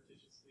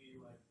surreptitiously,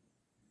 like,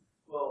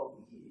 well,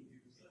 we do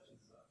such and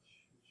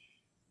such,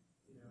 which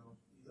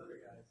these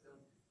other guys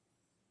don't.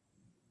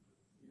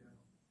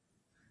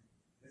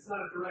 It's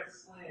not a direct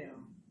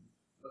slam,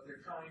 but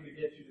they're trying to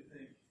get you to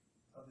think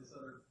of this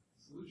other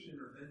solution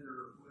or vendor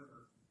or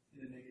whoever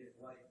in a negative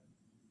light.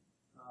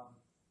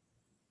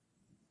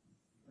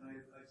 And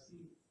I've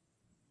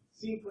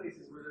seen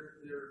places where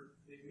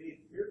they've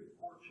made very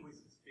poor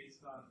choices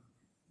based on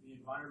the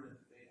environment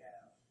that they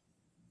have.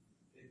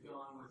 They've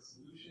gone with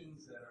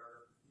solutions that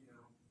are,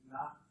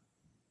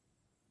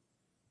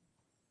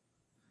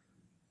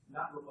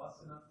 not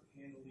robust enough to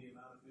handle the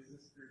amount of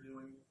business they're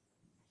doing.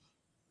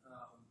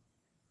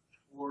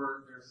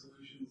 Or there are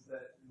solutions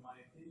that, in my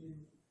opinion,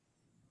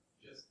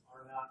 just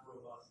are not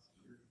robust.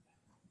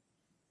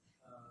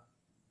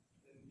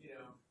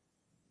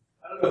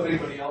 I don't know if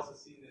anybody else has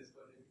seen this,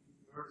 but if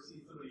you've ever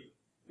seen somebody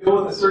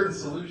go with a certain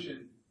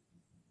solution,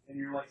 and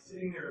you're like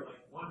sitting there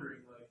like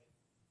wondering, like,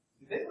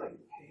 did they like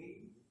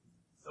pay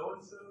so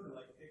and so to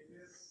like pick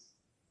this?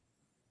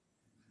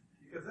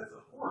 Because that's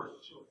a horrible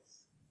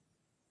choice.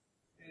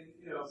 And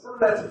some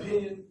of that's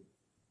opinion,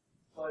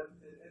 but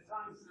at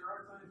times there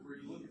are times where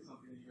you look at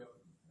something and you go,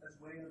 that's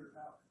way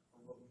underpowered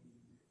for what we need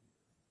to do.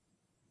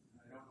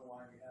 And I don't know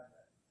why we have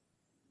that.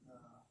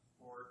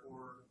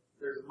 Or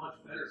there's a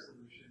much better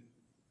solution.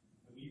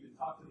 And we even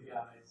talked to the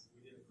guys.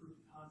 We did a proof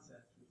of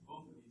concept with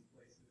both of these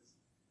places.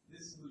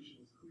 This solution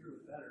was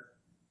clearly better,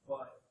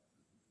 but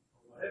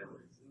for whatever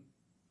reason,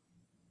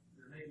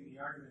 they're making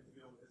the argument to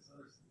go with this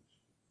other solution.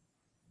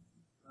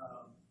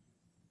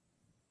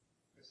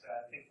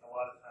 I think a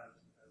lot of times,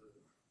 as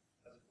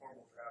a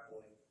formal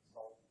traveling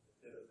consultant that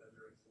did a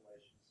vendor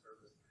installation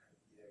service kind of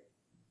gig,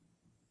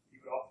 you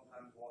could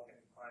oftentimes walk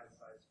into client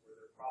sites where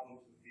their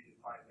problems would be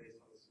defined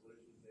based on the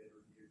solutions they had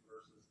reviewed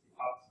versus the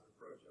opposite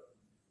approach of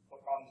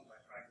what problems am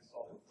I trying to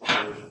solve with the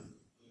solution?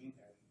 And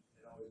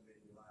it always made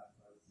me laugh.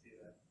 I would see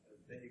that. And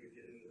then you could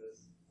get into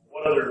this.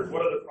 What other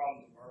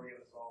problems are we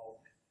going to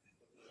solve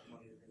with this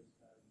money you're going to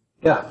spend?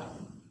 Yeah.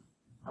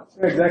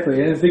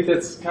 Exactly. And I think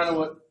that's kind of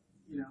what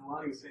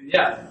Lonnie was saying.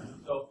 Yeah.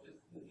 So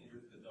just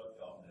here's the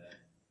dovetail on that.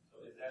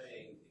 So is that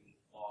a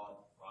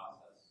flawed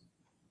process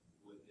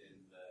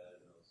within the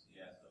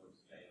CS or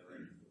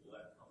CIO? Will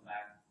that come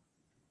back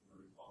from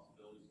a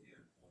responsibility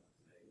standpoint to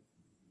say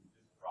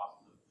this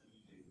process of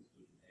choosing the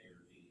solution A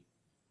or B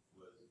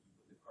was with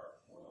the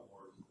cart before the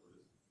horse, or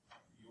is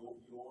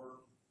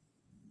your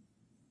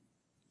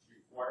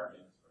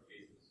requirements are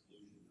based on the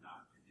solution,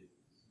 not your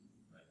business,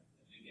 right?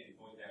 And again,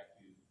 going back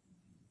to, you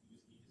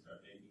just need to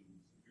start making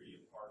security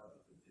a part of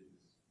the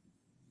business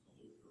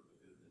solution or the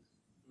business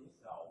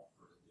itself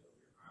versus the other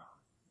way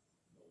around.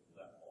 So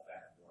that fall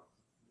back more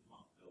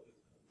responsibility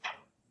to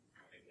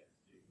make that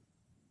decision.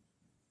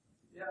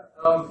 Yeah.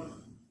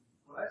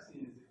 What I've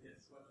seen is it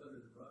gets swept under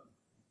the rug.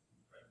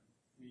 Right.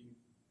 I mean,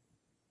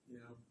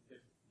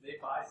 if they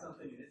buy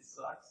something and it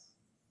sucks,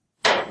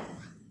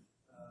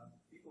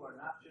 people are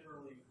not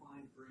generally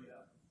inclined to bring it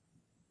up.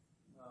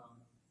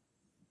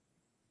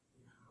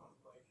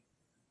 Like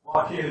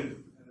walk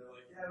in and they're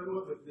like, "Yeah, we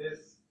went with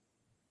this."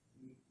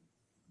 And,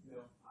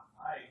 I'm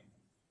like,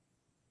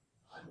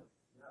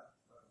 "Yeah,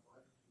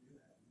 why did you do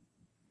that?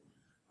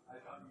 I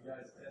thought you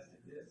guys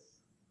tested this."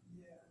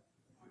 Yeah.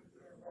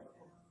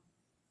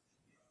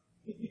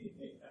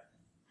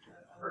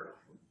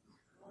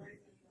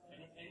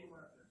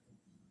 Anywhere.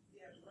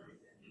 Yeah,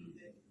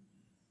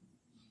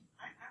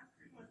 I'm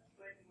pretty much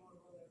like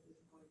Motorola at this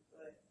point,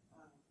 but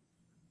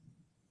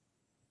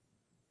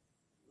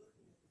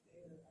looking at the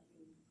data, I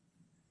mean,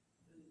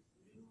 the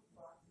new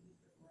boxes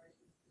that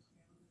Verizon is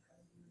pushing out to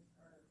customers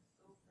are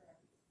so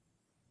crappy,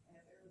 and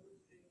they're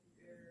losing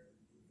their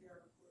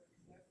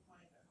recordings. Never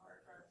mind, the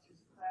hard drives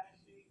just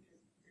crashing,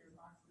 their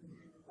boxes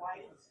are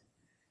white,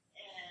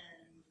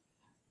 and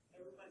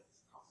everybody's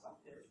just costs up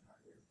there.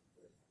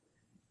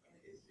 And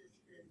it's just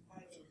been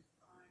fighting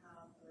on and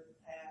on for the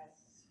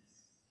past.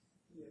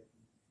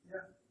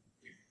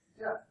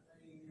 Yeah. I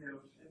mean,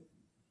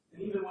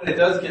 and even when it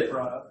does get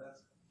brought up,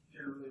 that's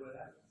generally what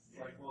happens. It's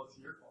like, well, it's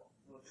your fault.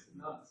 Well, it's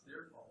not. It's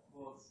their fault.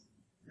 Well,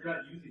 you're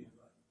not using it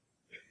right.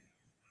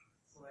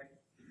 It's like,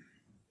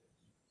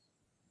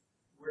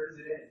 where does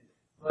it end?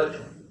 But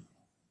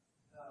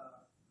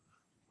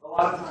a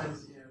lot of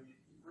times, you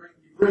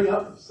bring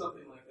up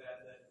something like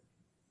that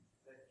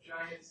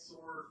giant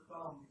sore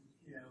thumb,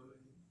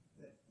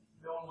 that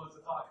no one wants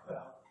to talk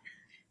about.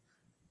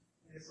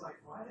 And it's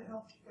like, why the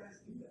hell did you guys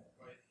do that?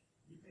 Like,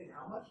 you pay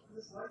how much for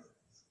this license?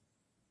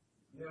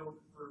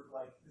 For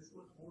like this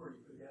much more,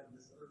 you could have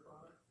this other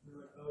product. And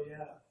they're like, oh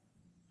yeah,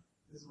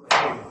 this is what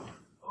I paid.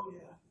 Oh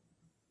yeah.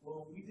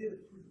 well, we did a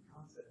proof of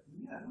concept.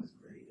 Yeah, it was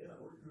great. Yeah,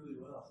 it worked really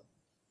well.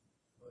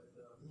 But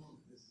we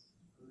want this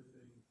other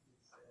thing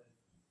instead. I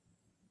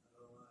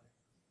don't know why.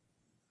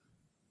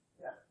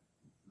 Yeah.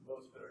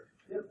 Most better.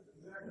 Yep,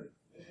 exactly.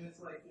 And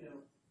it's like, you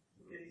know,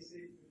 okay, you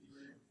saved 50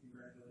 grand,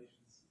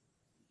 congratulations.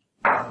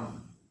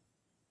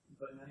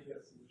 But now you got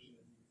a solution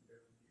that you can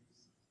barely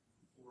use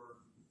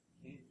or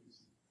can't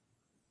use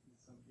in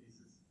some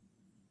cases.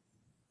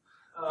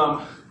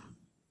 And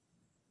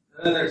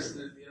then there's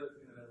the other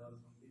thing that I love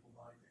is when people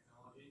buy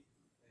technology,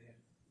 they have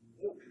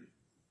nobody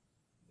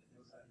that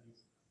knows how to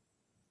use it.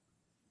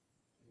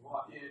 You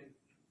walk in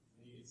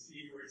and you can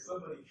see where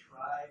somebody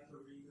tried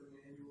to read the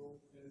manual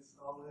and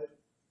install it,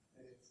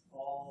 and it's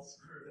all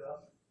screwed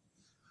up.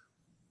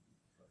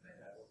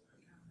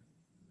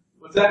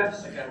 What's that?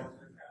 That guy works in accounting.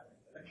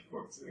 That guy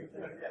works in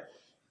accounting. Yeah.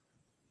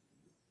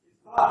 He's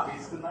Bob.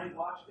 He's the night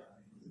watch guy.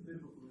 He's a bit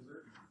of a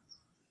loser.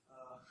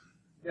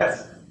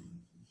 Yes.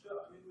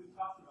 So, I mean, we've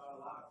talked about a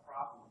lot of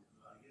problems.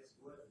 I guess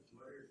what are the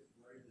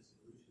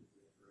solutions that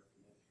you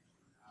recommend?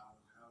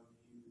 How do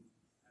you,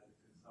 as a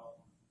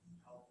consultant,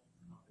 help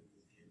companies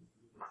get through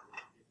this and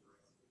get the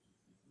right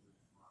solutions?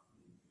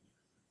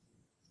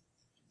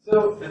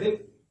 So I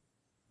think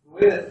the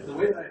way that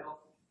I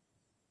help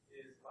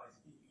is by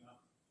speaking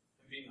up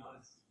and being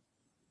honest.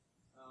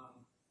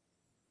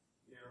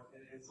 You know,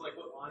 and it's like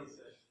what Lonnie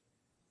said.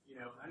 You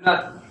know, I'm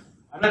not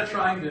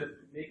trying to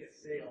make a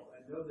sale. I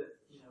know that,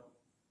 you know,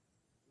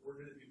 we're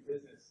going to do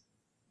business.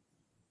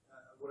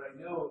 What I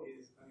know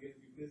is I'm going to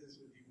do business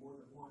with you more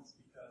than once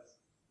because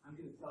I'm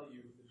going to tell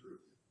you the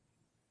truth.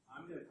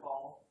 I'm going to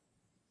call,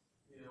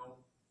 you know,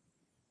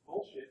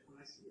 bullshit when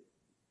I see it.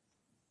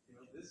 You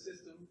know, this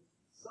system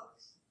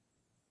sucks.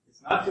 It's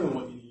not doing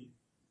what you need.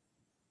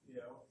 You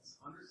know, it's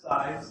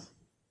undersized.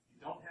 You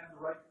don't have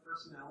the right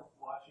personnel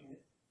watching it.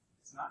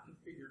 It's not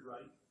configured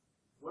right.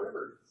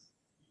 Whatever it is,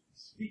 you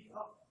speak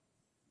up.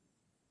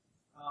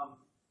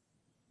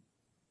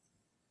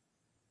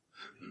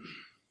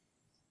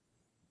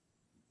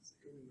 Is it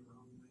going the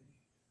wrong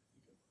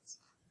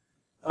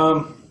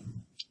way?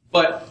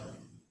 But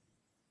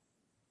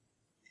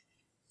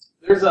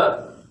there's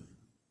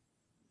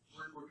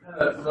we're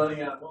kind of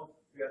running out. Well,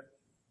 we got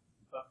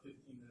about 15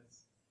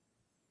 minutes,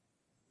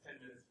 10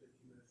 minutes,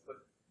 15 minutes. But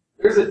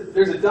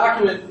there's a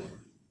document.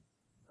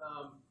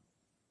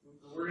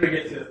 We're going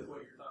to get to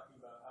what you're talking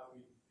about, how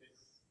we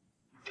fix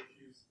these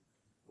issues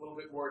a little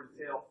bit more in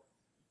detail.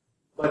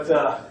 But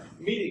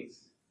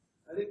meetings.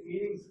 I think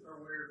meetings are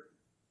where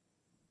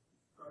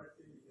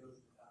productivity goes to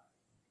die.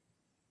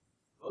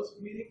 Most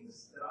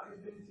meetings that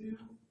I've been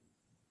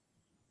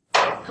to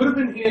could have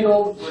been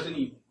handled with an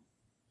email.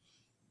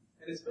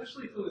 And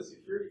especially from the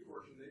security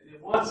portion, they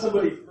want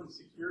somebody from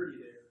security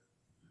there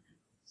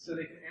so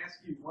they can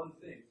ask you one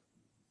thing.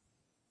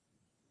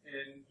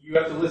 And you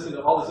have to listen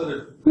to all this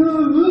other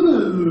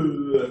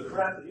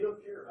crap that you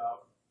don't care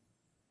about.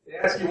 They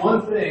ask you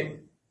one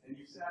thing, and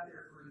you sat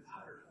there for an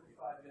entire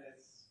 25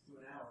 minutes to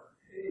an hour.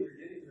 Hey, you're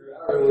getting your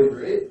hourly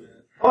rate,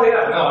 man. Oh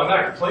yeah, no, I'm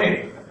not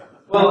complaining.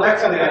 Well,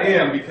 actually I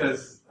am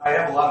because I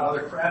have a lot of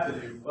other crap to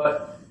do,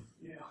 but,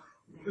 you know,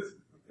 because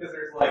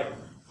there's like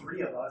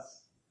 3 of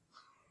us.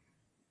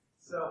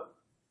 So,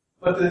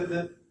 but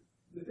the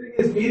thing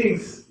is,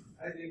 meetings,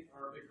 I think,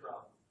 are a big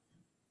problem.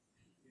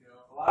 You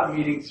know, a lot of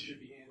meetings should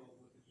be handled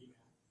with an email.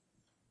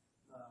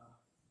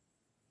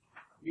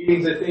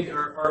 Meetings, I think,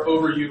 are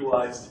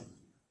overutilized.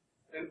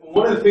 And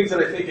one of the things that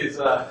I think is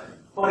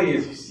funny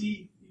is you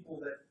see people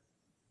that,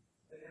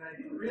 and I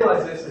didn't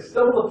realize this, I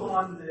stumbled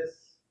upon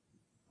this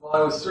while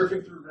I was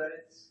surfing through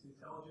Reddit's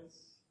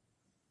intelligence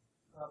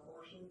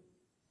portion.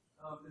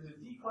 There's a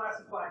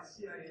declassified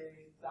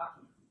CIA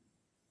document.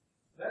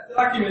 That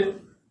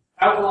document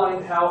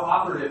outlined how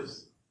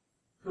operatives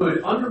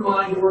could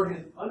undermine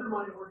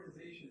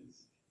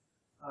organizations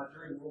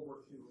during World War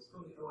II. It was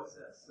from the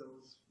OSS, so it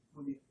was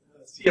when the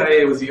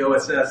CIA was the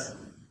OSS.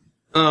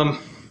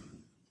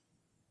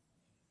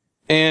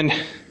 And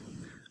I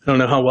don't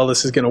know how well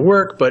this is going to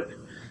work, but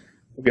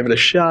we'll give it a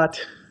shot.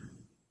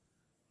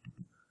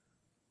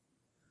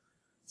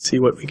 See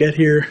what we get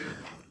here.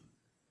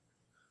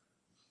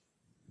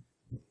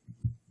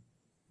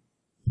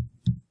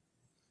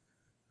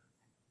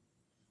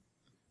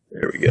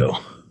 There we go.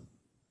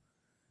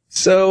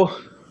 So,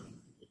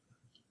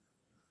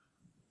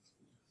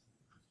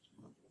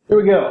 here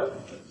we go.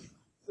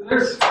 So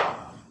there's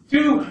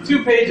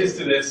two pages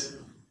to this.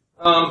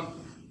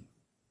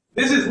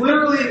 This is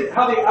literally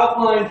how they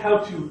outlined how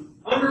to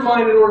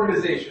undermine an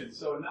organization.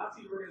 So a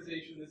Nazi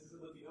organization, this is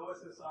what the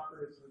OSS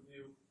operatives would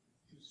do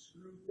to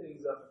screw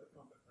things up at the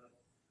company.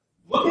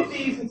 Look at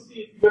these and see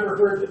if you've ever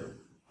heard them.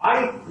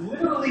 I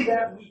literally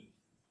that week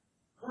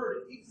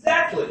heard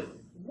exactly,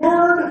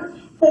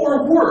 word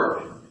for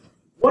word,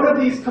 one of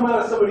these come out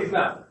of somebody's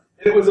mouth.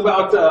 And it was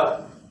about,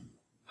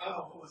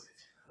 what was it?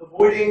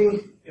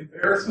 Avoiding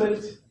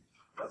embarrassment.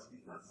 Let's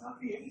not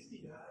be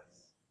angsty, guys.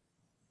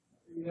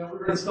 You know, we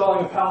were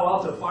installing a Palo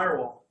Alto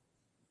firewall.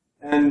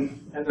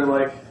 And they're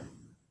like,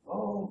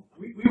 oh,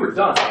 we were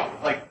done.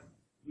 Like,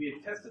 we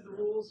had tested the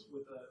rules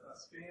with a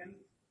span,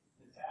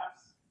 and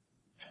taps,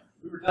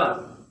 we were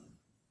done.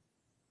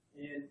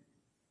 And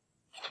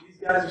these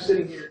guys are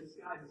sitting here. This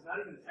guy who's not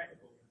even a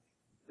technical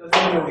guy, doesn't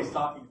even know what he's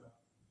talking about.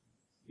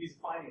 He's a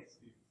finance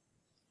student,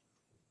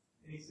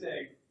 and he's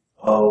saying,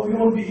 "Oh, we don't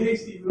want to be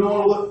hasty. We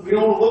don't want to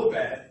look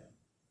bad."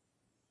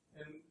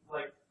 And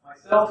like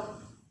myself,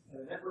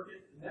 and a network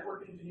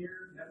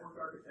engineer, network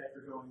architect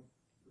are going,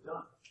 "We're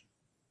done.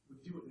 We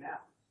do it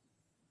now.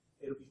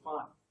 It'll be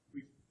fine."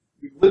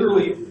 We've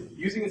literally,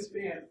 using a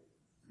span,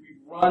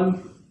 we've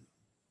run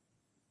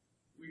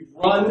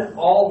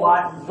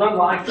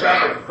live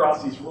traffic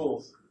across these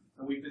rules,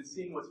 and we've been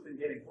seeing what's been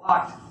getting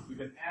blocked. We've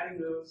been adding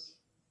those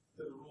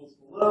to the rules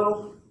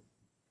below.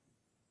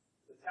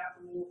 The tap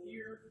rule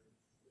here,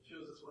 it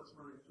shows us what's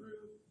running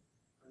through,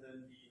 and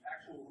then the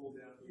actual rule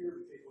down here,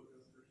 we take what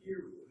goes through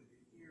here, we put it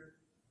in here.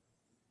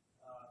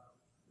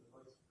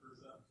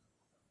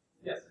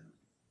 Yes?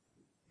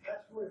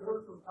 That's what we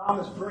heard from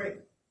Thomas Gray.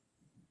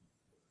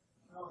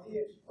 How he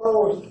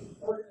exposed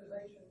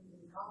organizations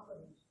and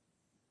companies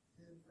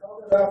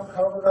and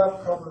covered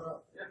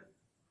up. Yeah.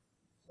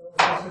 So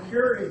the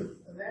security,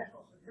 the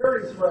national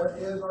security threat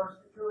is our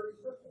security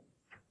system.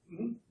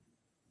 Mm-hmm.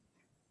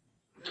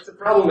 It's a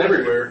problem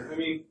everywhere. I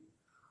mean,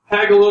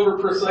 haggle over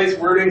precise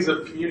wordings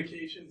of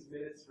communications,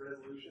 minutes,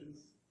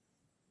 resolutions.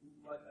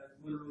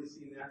 I've literally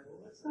seen that.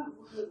 Well, let's not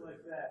word it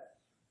like that.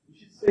 You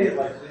should say it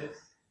like this.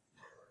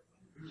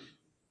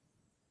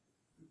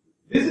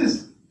 This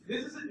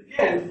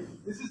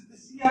is the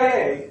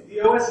CIA,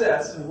 the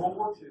OSS in World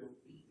War II.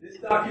 This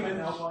document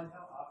outlined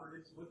how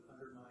operatives would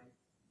undermine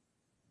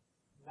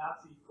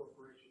Nazi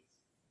corporations.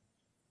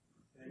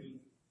 I mean,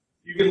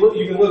 you can look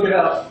it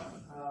up.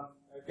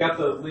 I've got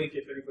the link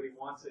if anybody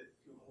wants it.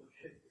 You can look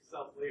at it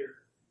yourself later.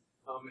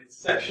 It's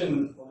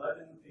section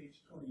 11,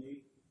 page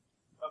 28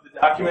 of the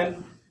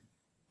document.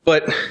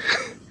 But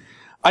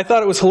I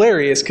thought it was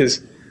hilarious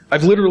because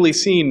I've literally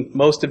seen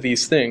most of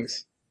these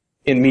things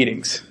in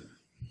meetings.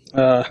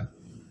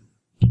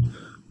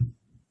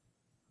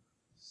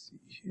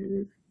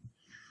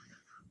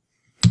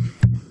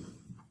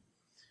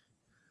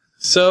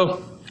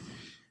 So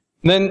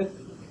then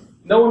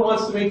no one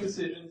wants to make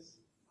decisions.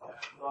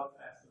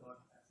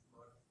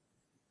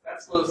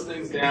 That slows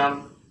things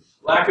down.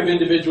 Lack of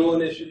individual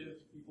initiative.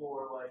 People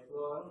are like,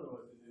 well, I don't know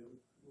what to do.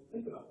 We'll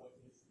think about what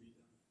needs to be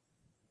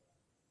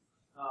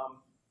done.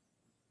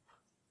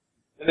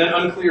 And then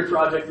unclear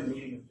project and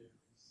meeting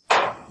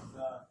objectives.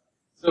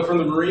 So from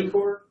the Marine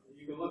Corps,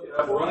 you can look it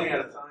up. We're running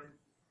out of time.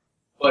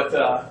 But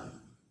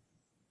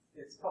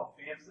it's called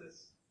FAMSIS.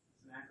 It's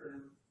an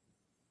acronym.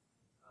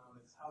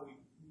 It's how we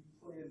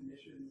plan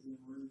missions in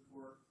the Marine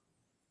Corps.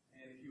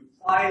 And if you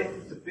apply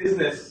it to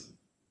business,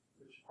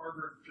 which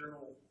Harvard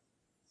Journal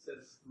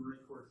says the Marine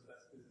Corps is the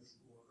best business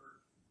school on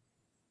earth.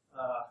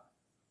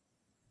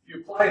 If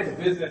you apply it to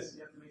business,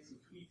 you have to make some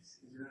tweaks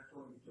because you're not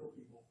going to kill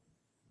people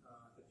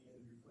at the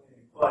end of your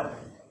planning. But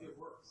it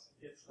works.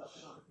 It gets stuff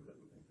done.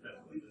 Sometimes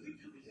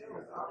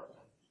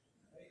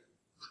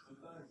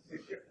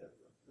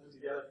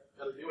you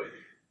gotta do it.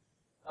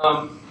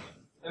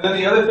 And then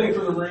the other thing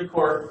for the Marine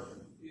Corps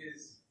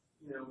is,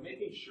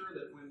 making sure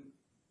that when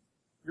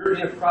you're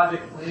in a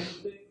project planning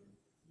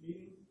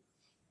meeting,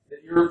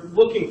 that you're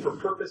looking for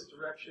purpose,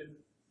 direction,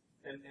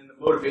 and the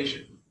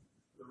motivation,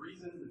 the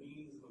reason, the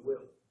means, the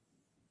will.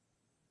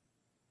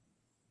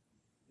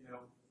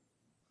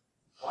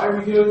 Why are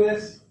we doing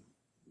this?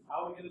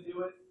 How are we going to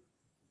do it?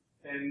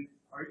 And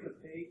are you going to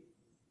pay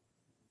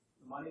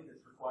the money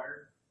that's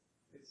required?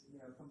 It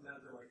comes down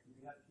to like, do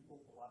we have people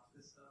to watch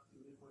this stuff, do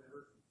it,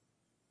 whatever.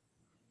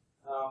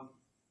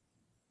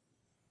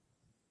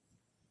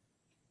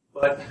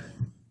 But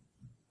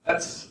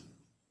that's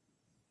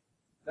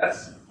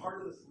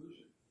part of the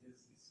solution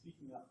is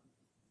speaking up.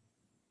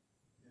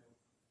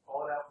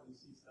 Call it out when you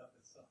see stuff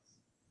that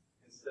sucks,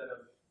 instead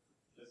of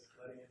just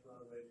letting it run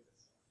away with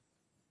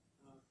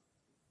itself.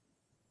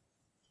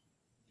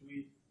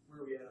 Where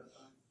are we at on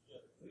time?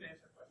 Yeah. Let me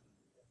answer that question.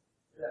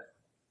 Yeah.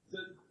 So,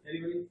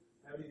 anybody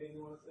have anything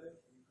you want to say?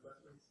 Any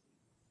questions?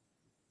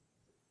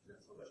 Not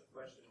so much a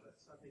question, but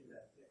something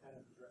that kind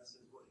of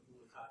addresses what you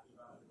were talking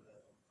about.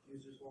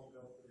 Users won't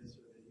go for this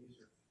or the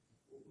user.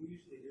 What we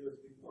usually do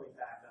is we point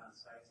back on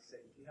site to say,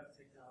 do you have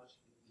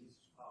technology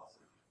usage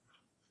policy?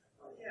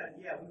 Oh, yeah,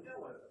 we've got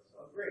one of those.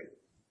 Oh, great.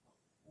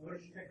 What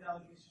does your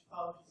technology usage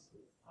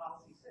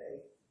policy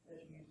say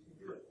that you use to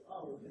do it?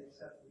 Oh, with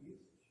acceptable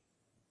usage.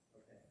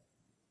 Okay.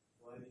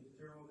 Well, then you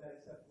determine what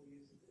that acceptable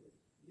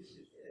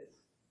usage is.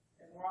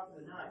 And more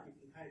often than not, you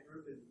can kind of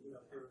group it,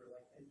 for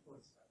like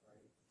endpoint stuff,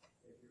 right?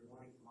 If you're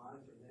wanting to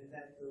monitor, then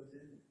that goes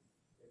in.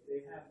 If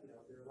they have,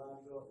 they're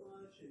allowed to go at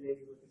lunch and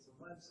maybe look at some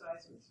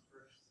websites, make some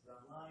purchases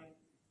online,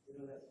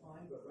 that's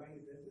fine, but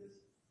running a business,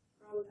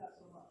 probably not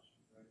so much,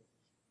 right?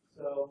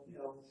 So,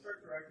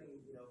 start directing,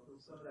 from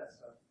some of that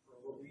stuff for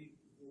what we've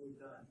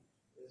done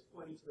is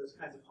pointing to those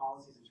kinds of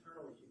policies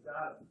internally. If you've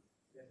got them,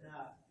 if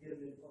not, get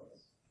them in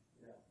place,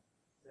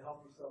 to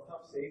help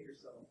save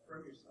yourself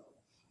from yourself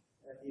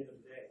at the end of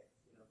the day,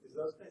 because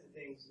those kinds of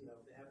things,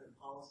 they have in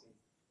policy.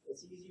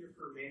 It's easier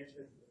for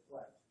management to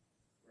deflect,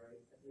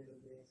 right? At the end of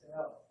the day, and say,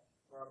 oh,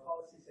 well, our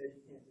policy says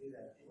you can't do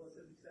that. Well, it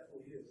says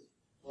acceptable use.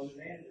 Well, I'm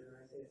the manager, and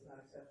I say it's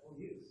not acceptable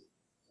use.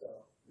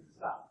 So,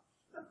 stop.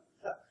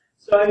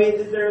 So, I mean,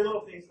 there are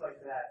little things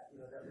like that,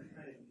 you know, that we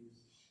kind of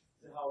use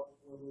to help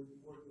when we're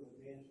working with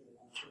management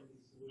on some of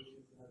these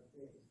solutions and other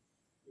things.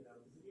 You know,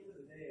 because at the end of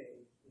the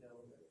day, you know,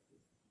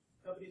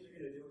 companies are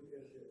going to do what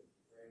they're going to do,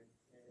 right?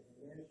 And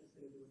management's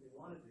going to do what they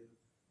want to do.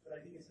 But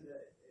I think it's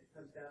that it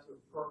comes down to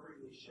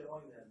appropriately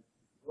showing them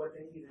what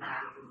they need to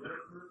have within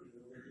their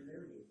purview, within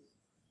their needs,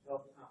 to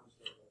help accomplish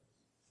their goals.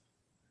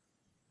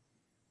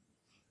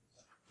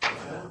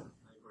 I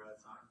think we're out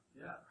of time.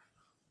 Yeah.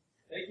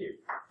 Thank you.